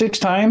run 6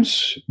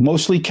 times,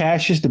 mostly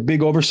cashes the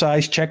big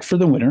oversized check for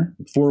the winner,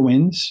 4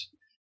 wins,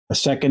 a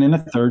second and a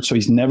third, so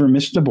he's never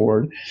missed the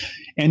board.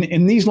 And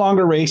in these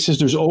longer races,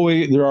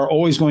 there are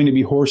always going to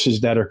be horses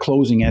that are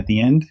closing at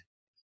the end.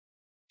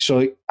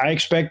 So I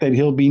expect that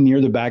he'll be near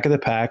the back of the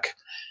pack,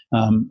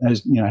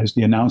 as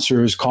the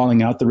announcer is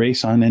calling out the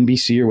race on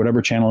NBC or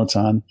whatever channel it's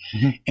on.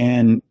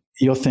 And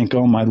you'll think,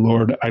 oh my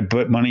Lord, I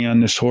put money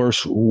on this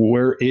horse.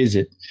 Where is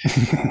it?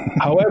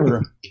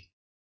 However,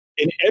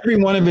 in every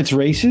one of its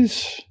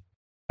races,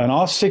 on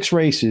all 6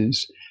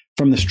 races,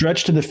 from the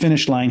stretch to the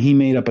finish line, he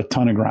made up a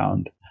ton of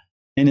ground.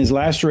 In his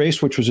last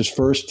race, which was his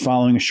first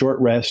following a short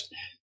rest,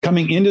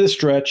 coming into the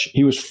stretch,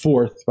 he was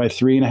 4th by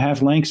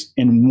 3.5 lengths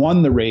and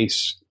won the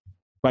race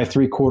by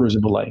 3/4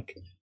 of a length.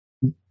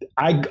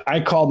 I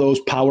call those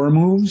power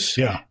moves.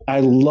 Yeah. I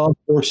love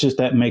horses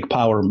that make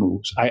power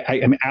moves.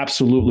 I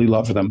absolutely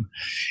love them.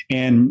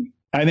 And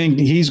I think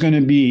he's going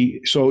to be,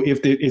 so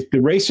if the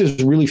race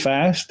is really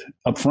fast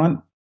up front,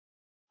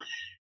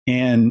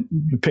 and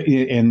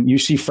you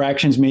see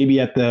fractions maybe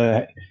at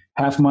the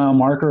half mile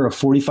marker of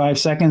 45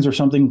 seconds or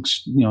something,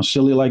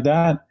 silly like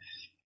that,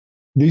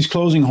 these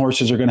closing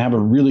horses are going to have a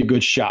really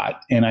good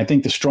shot. And I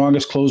think the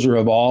strongest closer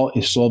of all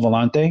is Sol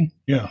Volante.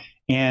 Yeah.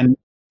 And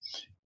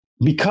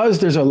because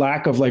there's a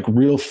lack of like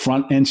real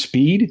front end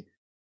speed,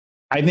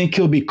 I think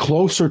he'll be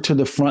closer to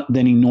the front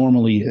than he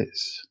normally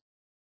is.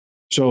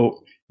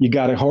 So You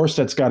got a horse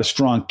that's got a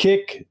strong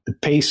kick. The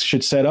pace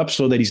should set up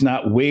so that he's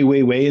not way,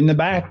 way, way in the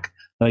back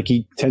like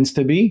he tends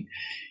to be.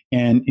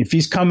 And if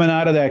he's coming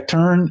out of that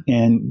turn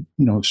and,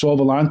 Sol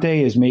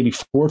Volante is maybe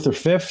fourth or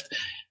fifth,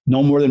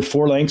 no more than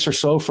 4 lengths or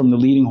so from the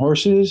leading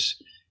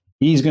horses,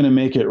 he's going to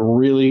make it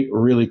really,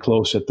 really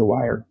close at the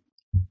wire.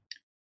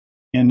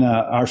 And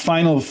our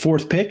final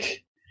fourth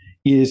pick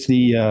is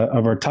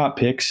of our top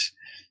picks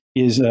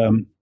is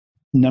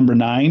number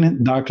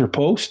 9, Dr.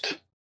 Post.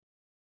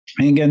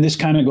 And again, this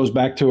kind of goes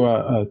back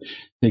to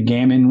the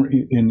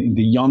gammon in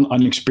the young,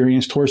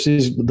 unexperienced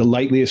horses, the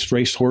lightest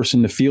raced horse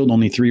in the field,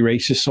 only 3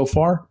 races so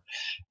far.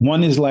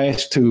 Won his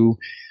last 2,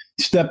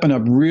 stepping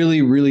up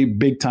really, really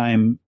big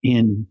time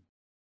in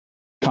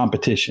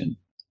competition.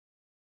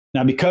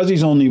 Now, because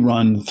he's only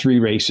run 3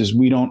 races,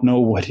 we don't know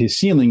what his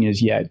ceiling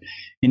is yet.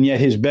 And yet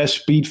his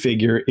best speed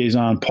figure is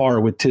on par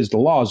with Tiz the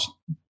Law's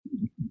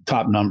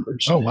top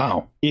numbers. Oh,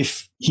 wow.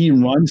 If he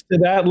runs to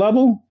that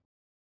level,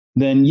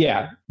 then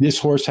yeah, this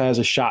horse has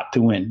a shot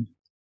to win.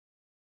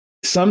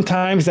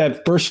 Sometimes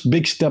that first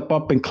big step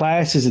up in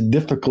class is a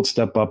difficult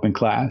step up in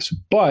class,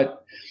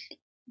 but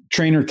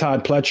trainer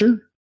Todd Pletcher,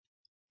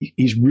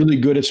 he's really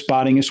good at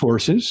spotting his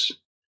horses.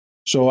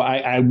 So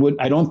I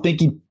don't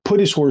think he'd put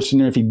his horse in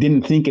there if he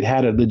didn't think it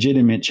had a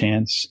legitimate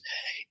chance.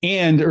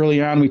 And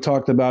early on, we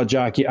talked about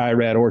jockey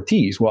Irad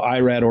Ortiz. Well,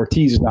 Irad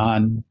Ortiz is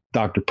on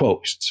Dr.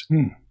 Post's.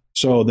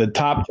 So the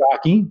top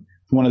jockey,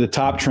 one of the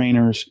top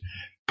trainers,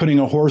 putting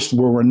a horse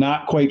where we're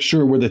not quite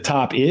sure where the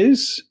top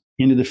is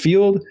into the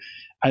field,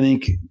 I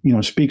think,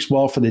 speaks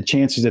well for the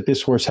chances that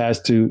this horse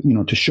has to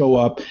show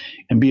up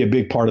and be a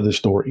big part of the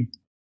story.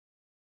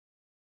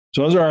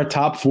 So those are our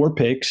top 4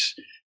 picks.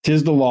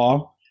 Tiz the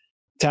Law,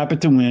 Tap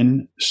It to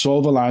Win,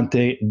 Sol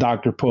Volante,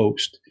 Dr.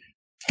 Post.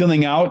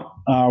 Filling out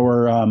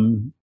our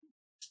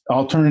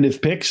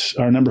alternative picks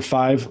are number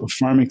 5,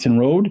 Farmington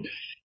Road,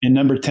 and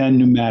number 10,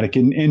 Pneumatic.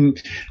 And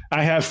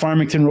I have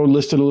Farmington Road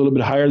listed a little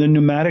bit higher than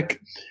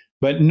Pneumatic,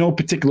 but no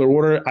particular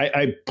order.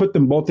 I put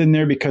them both in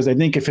there because I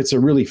think if it's a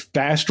really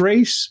fast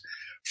race,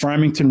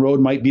 Farmington Road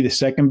might be the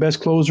second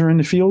best closer in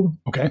the field.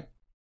 Okay.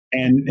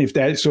 And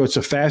so it's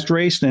a fast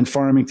race, then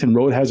Farmington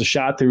Road has a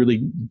shot to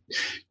really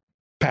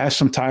pass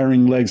some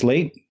tiring legs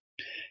late.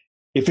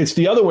 If it's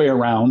the other way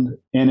around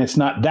and it's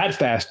not that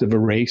fast of a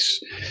race,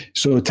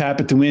 so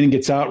Tap It to Win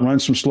gets out,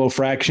 runs some slow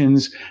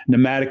fractions,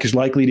 Pneumatic is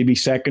likely to be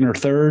second or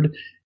third,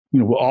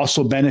 will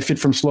also benefit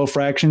from slow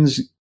fractions.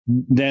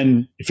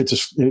 Then if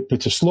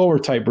it's a slower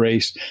type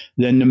race,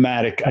 then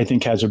Pneumatic, I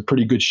think, has a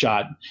pretty good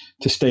shot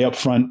to stay up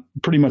front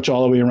pretty much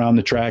all the way around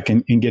the track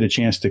and get a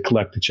chance to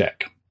collect the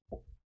check.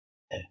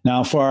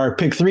 Now, for our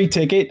pick 3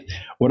 ticket,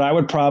 what I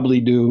would probably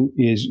do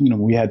is,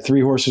 we had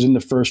 3 horses in the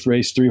first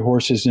race, 3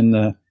 horses in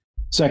the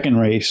second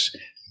race.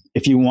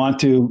 If you want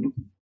to,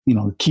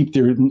 keep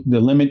the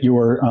limit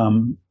your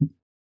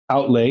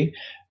outlay,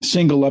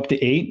 single up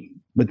to 8.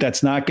 But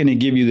that's not going to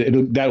give you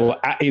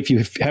if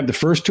you have the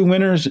first 2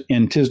 winners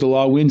and Tiz the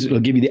Law wins, it'll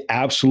give you the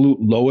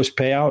absolute lowest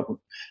payout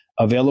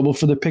available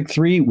for the pick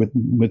 3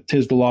 with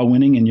Tiz the Law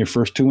winning and your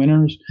first 2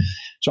 winners.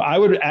 So I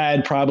would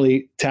add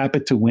probably Tap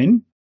It to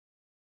Win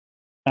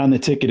on the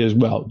ticket as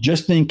well,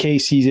 just in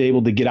case he's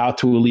able to get out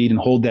to a lead and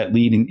hold that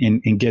lead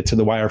and get to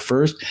the wire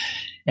first.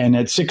 And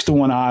at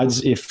 6-1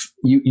 odds, if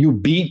you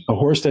beat a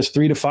horse that's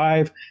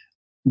 3-5,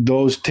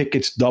 those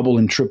tickets double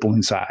and triple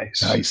in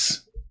size.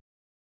 Nice.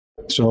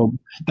 So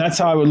that's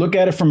how I would look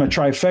at it from a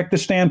trifecta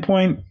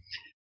standpoint.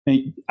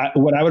 And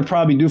what I would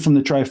probably do from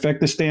the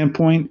trifecta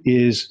standpoint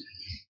is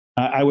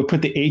I would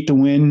put the 8 to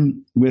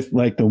win with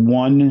like the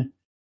 1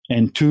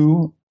 and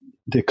 2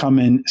 to come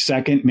in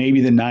second,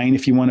 maybe the 9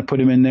 if you want to put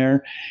them in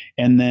there,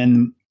 and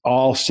then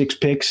all 6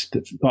 picks,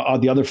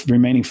 the other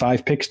remaining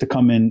 5 picks to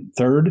come in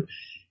third.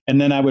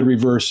 And then I would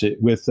reverse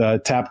it with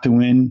Tap to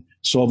Win,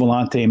 Sol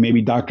Volante, and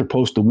maybe Dr.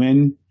 Post to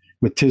win,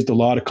 with Tiz the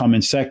Law to come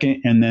in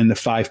second, and then the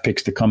 5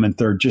 picks to come in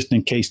third, just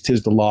in case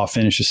Tiz the Law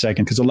finishes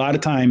second. Because a lot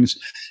of times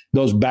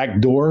those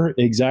backdoor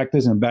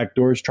exactas and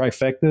backdoors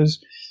trifectas,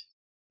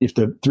 if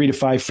the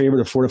 3-5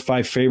 favorite or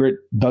 4-5 favorite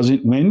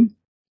doesn't win,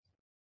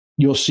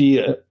 you'll see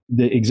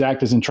the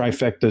exactas and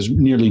trifectas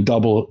nearly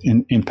double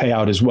in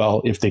payout as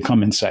well if they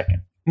come in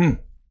second.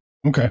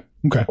 Okay.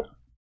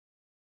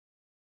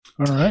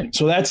 All right.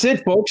 So that's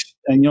it, folks.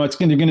 And, it's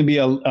going to be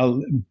a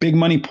big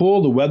money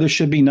pool. The weather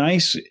should be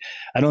nice.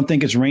 I don't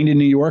think it's rained in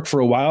New York for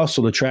a while,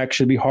 so the track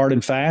should be hard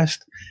and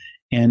fast.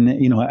 And,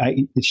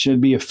 it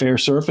should be a fair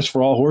surface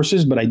for all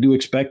horses, but I do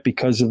expect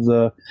because of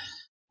the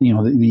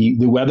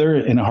weather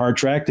and a hard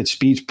track that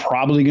speed's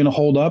probably going to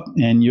hold up,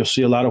 and you'll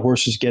see a lot of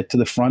horses get to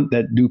the front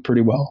that do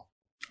pretty well.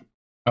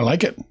 I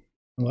like it.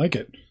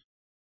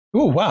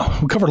 Oh, wow.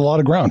 We covered a lot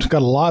of ground.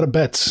 Got a lot of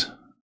bets.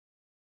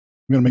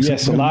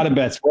 Yes, a lot of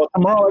bets. Well,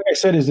 tomorrow, like I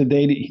said, is the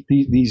day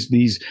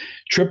these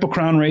Triple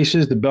Crown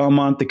races, the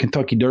Belmont, the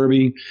Kentucky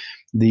Derby,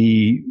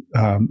 the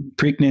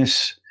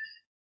Preakness,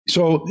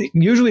 So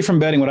usually from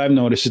betting, what I've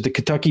noticed is the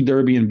Kentucky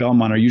Derby and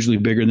Belmont are usually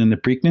bigger than the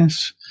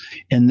Preakness.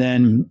 And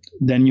then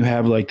you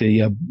have like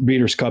the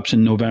Breeders' Cups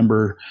in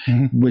November,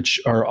 which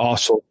are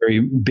also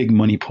very big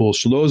money pools.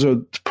 So those are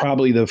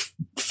probably the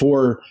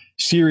 4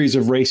 series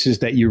of races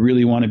that you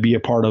really want to be a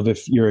part of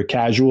if you're a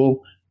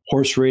casual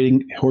horse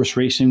racing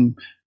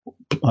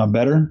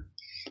bettor.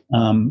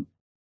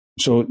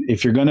 So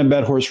if you're going to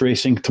bet horse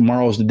racing,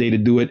 tomorrow is the day to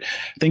do it.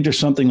 I think there's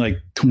something like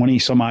 20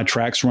 some odd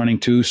tracks running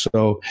too.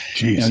 So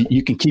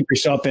you can keep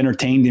yourself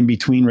entertained in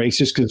between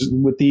races, because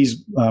with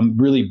these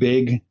really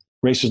big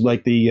races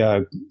like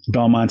the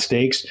Belmont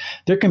Stakes,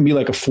 there can be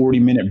like a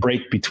 40-minute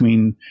break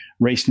between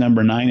race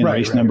number 9 and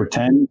race number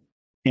 10.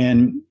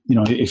 And,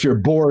 if you're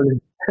bored,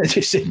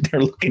 just sitting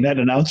there looking at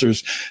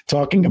announcers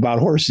talking about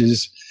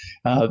horses,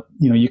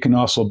 you can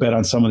also bet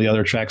on some of the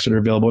other tracks that are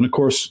available. And of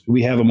course,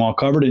 we have them all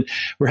covered, and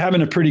we're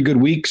having a pretty good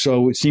week.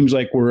 So it seems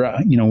like we're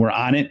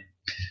on it.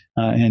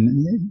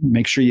 And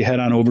make sure you head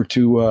on over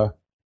to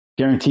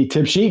Guaranteed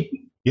Tip Sheet.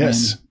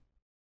 Yes. And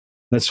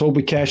let's hope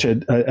we cash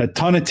a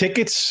ton of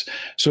tickets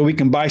so we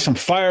can buy some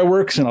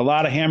fireworks and a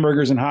lot of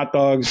hamburgers and hot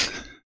dogs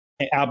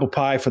and apple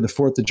pie for the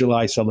 4th of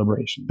July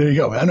celebration. There you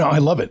go. I know. I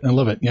love it.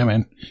 Yeah,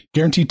 man.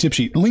 Guaranteed Tip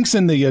Sheet. Link's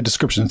in the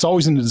description. It's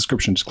always in the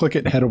description. Just click it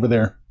and head over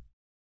there.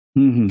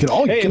 Get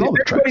all if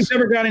anybody's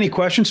ever got any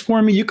questions for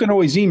me, you can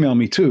always email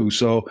me too.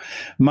 So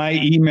my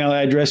email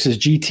address is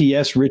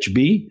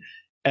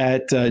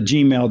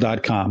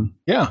gtsrichb@gmail.com.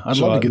 Yeah, I'd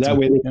love to get that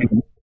way.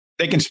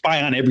 They can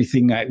spy on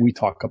everything we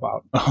talk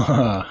about.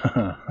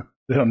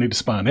 They don't need to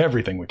spy on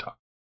everything we talk.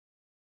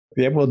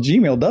 Yeah, well,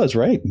 Gmail does,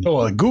 right?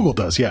 Oh, Google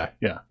does. Yeah.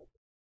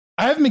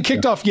 I haven't been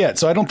kicked off yet,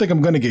 so I don't think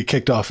I'm going to get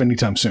kicked off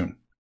anytime soon.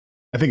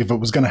 I think if it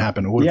was going to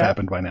happen, it would have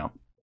happened by now.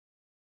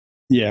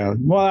 Yeah.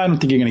 Well, I don't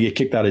think you're going to get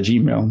kicked out of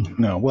Gmail.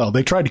 No. Well,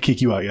 they tried to kick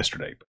you out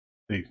yesterday, but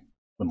they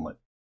wouldn't let.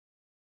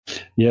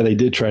 Yeah, they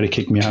did try to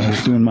kick me out. I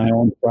was doing my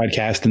own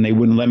broadcast, and they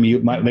wouldn't let me.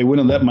 They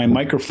wouldn't let my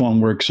microphone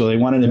work, so they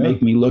wanted to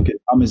make me look as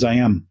dumb as I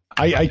am.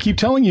 I keep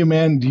telling you,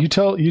 man. You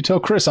tell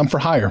Chris I'm for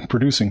hire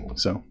producing.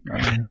 So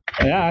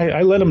yeah,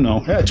 I let him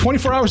know. Yeah,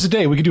 24 hours a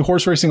day. We could do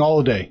horse racing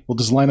all day. We'll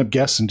just line up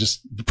guests and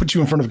just put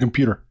you in front of a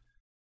computer,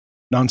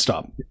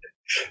 nonstop.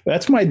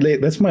 That's my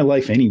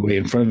life anyway.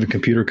 In front of a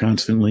computer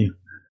constantly.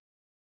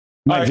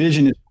 My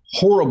vision is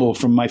horrible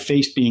from my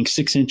face being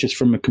 6 inches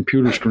from a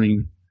computer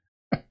screen.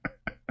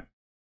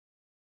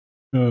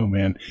 Oh,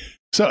 man.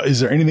 So is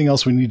there anything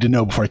else we need to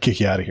know before I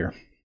kick you out of here?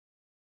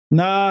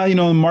 Nah,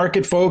 the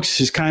market,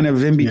 folks, is kind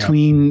of in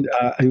between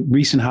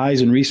recent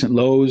highs and recent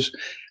lows.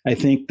 I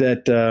think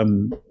that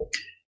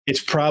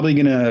it's probably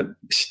going to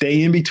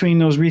stay in between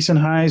those recent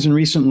highs and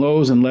recent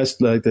lows unless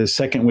the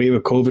second wave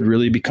of COVID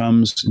really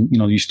becomes,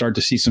 you start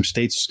to see some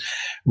states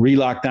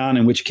re-lock down,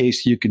 in which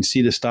case you can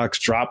see the stocks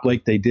drop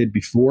like they did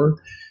before.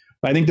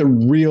 I think the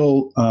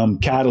real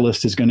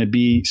catalyst is going to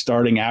be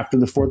starting after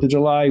the 4th of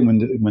July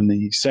when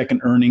the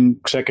second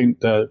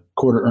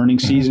quarter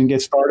earnings season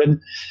gets started.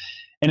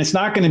 And it's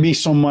not going to be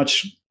so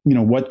much,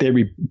 what they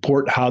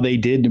report, how they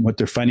did, and what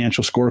their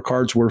financial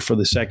scorecards were for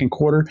the second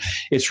quarter.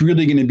 It's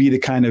really going to be the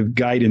kind of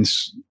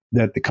guidance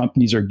that the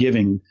companies are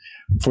giving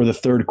for the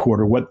third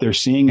quarter, what they're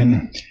seeing.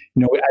 And,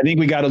 I think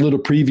we got a little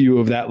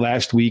preview of that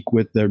last week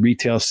with the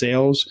retail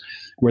sales,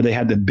 where they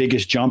had the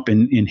biggest jump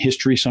in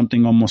history,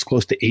 something almost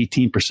close to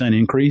 18%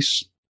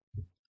 increase.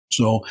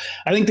 So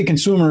I think the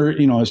consumer,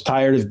 is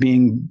tired of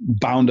being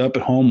bound up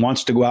at home,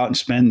 wants to go out and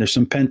spend. There's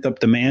some pent up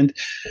demand.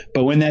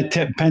 But when that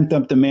pent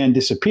up demand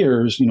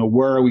disappears,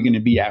 where are we going to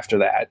be after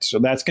that? So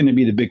that's going to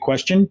be the big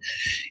question.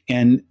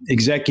 And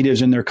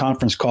executives in their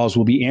conference calls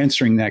will be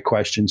answering that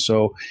question.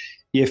 So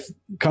if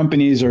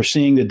companies are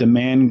seeing the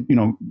demand,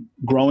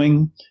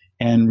 growing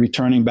and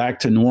returning back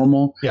to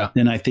normal,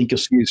 then I think you'll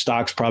see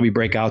stocks probably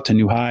break out to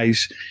new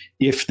highs.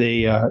 If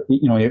they,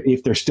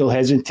 if they're still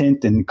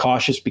hesitant and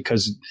cautious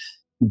because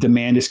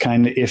demand is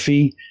kind of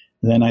iffy,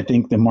 then I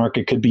think the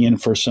market could be in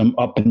for some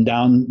up and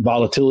down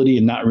volatility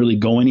and not really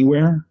go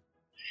anywhere.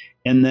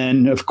 And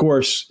then, of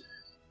course,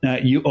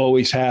 you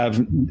always have,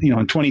 in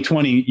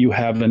 2020, you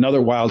have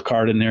another wild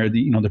card in there,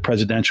 the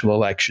presidential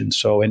election.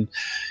 So, and,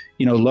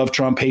 love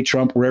Trump, hate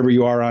Trump, wherever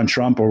you are on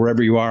Trump or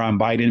wherever you are on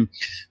Biden,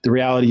 the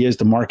reality is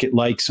the market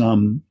likes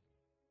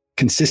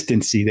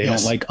consistency. They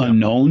don't like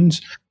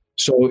unknowns.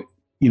 So,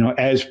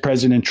 as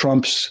President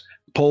Trump's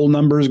poll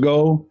numbers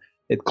go,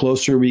 the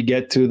closer we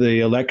get to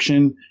the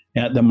election,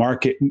 the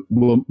market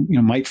will,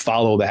 might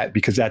follow that,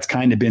 because that's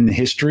kind of been the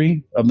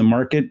history of the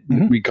market,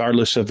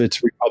 regardless of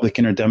its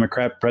Republican or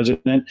Democrat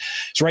president.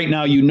 So right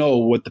now,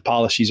 what the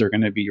policies are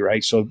going to be,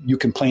 right? So you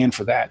can plan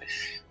for that.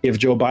 If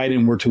Joe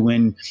Biden were to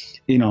win,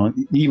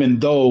 even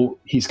though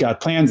he's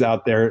got plans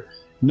out there,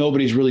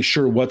 nobody's really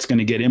sure what's going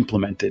to get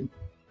implemented.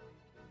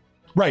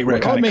 Right.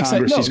 Oh, it makes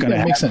sense. It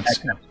makes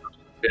sense.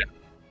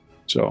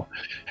 So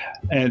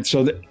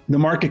the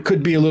market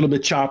could be a little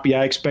bit choppy.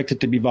 I expect it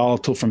to be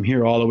volatile from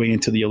here all the way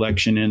into the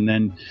election. And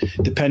then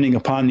depending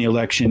upon the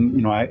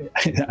election, I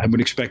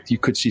would expect you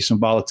could see some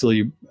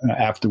volatility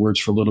afterwards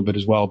for a little bit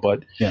as well.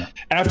 But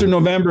after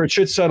November, it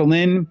should settle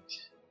in.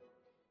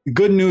 The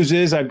good news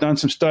is I've done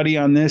some study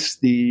on this.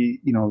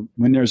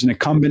 When there's an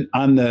incumbent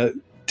on the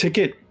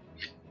ticket,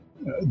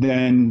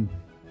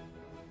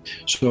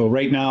 so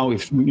right now,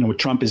 if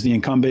Trump is the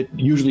incumbent,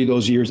 usually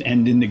those years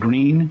end in the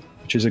green,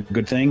 which is a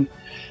good thing.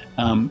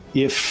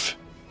 If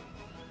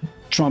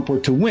Trump were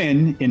to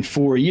win in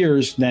 4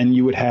 years, then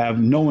you would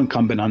have no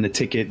incumbent on the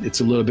ticket.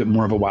 It's a little bit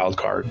more of a wild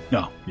card.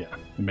 No, yeah,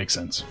 it makes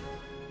sense.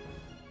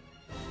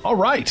 All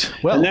right.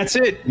 Well, and that's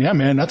it. Yeah,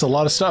 man, that's a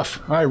lot of stuff.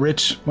 All right,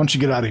 Rich, why don't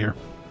you get out of here?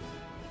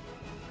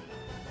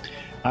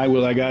 I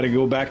will. I got to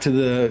go back to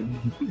the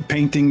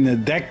painting the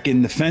deck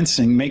and the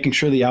fencing, making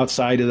sure the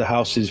outside of the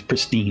house is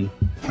pristine.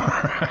 All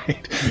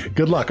right.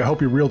 Good luck. I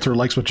hope your realtor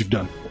likes what you've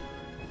done.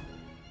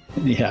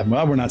 Yeah,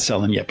 well, we're not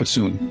selling yet, but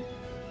soon.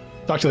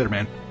 Talk to you later,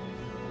 man.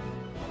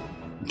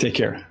 Take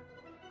care.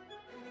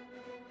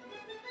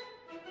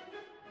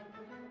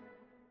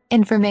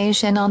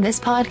 Information on this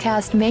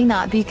podcast may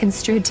not be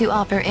construed to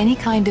offer any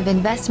kind of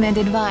investment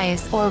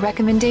advice or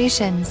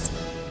recommendations.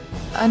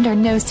 Under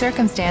no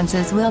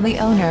circumstances will the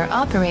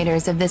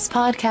owner-operators of this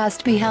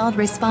podcast be held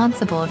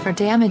responsible for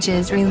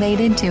damages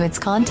related to its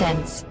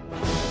contents.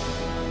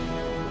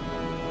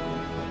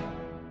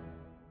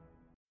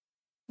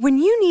 When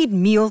you need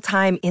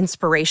mealtime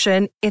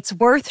inspiration, it's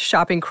worth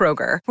shopping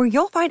Kroger, where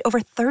you'll find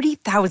over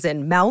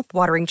 30,000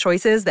 mouth-watering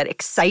choices that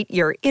excite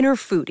your inner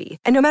foodie.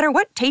 And no matter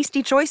what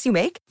tasty choice you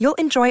make, you'll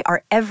enjoy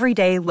our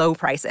everyday low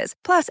prices,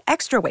 plus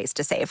extra ways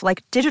to save,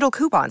 like digital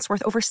coupons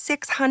worth over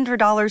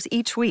 $600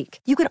 each week.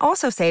 You can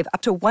also save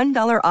up to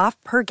 $1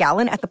 off per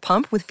gallon at the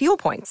pump with fuel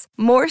points.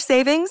 More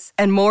savings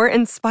and more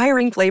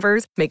inspiring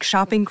flavors make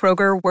shopping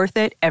Kroger worth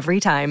it every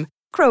time.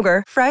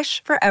 Kroger,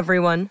 fresh for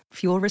everyone.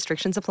 Fuel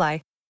restrictions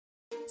apply.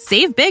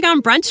 Save big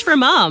on brunch for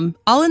mom,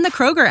 all in the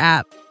Kroger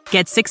app.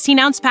 Get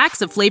 16-ounce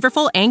packs of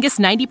flavorful Angus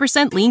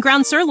 90% lean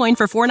ground sirloin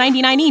for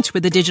 $4.99 each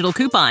with a digital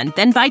coupon.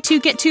 Then buy 2,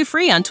 get 2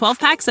 free on 12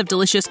 packs of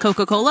delicious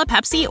Coca-Cola,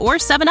 Pepsi, or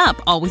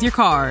 7-Up, all with your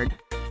card.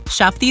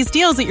 Shop these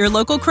deals at your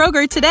local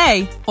Kroger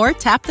today, or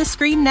tap the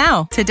screen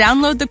now to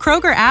download the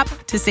Kroger app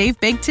to save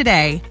big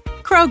today.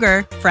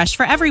 Kroger, fresh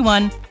for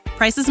everyone.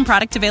 Prices and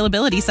product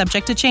availability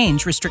subject to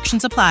change.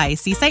 Restrictions apply.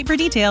 See site for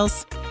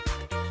details.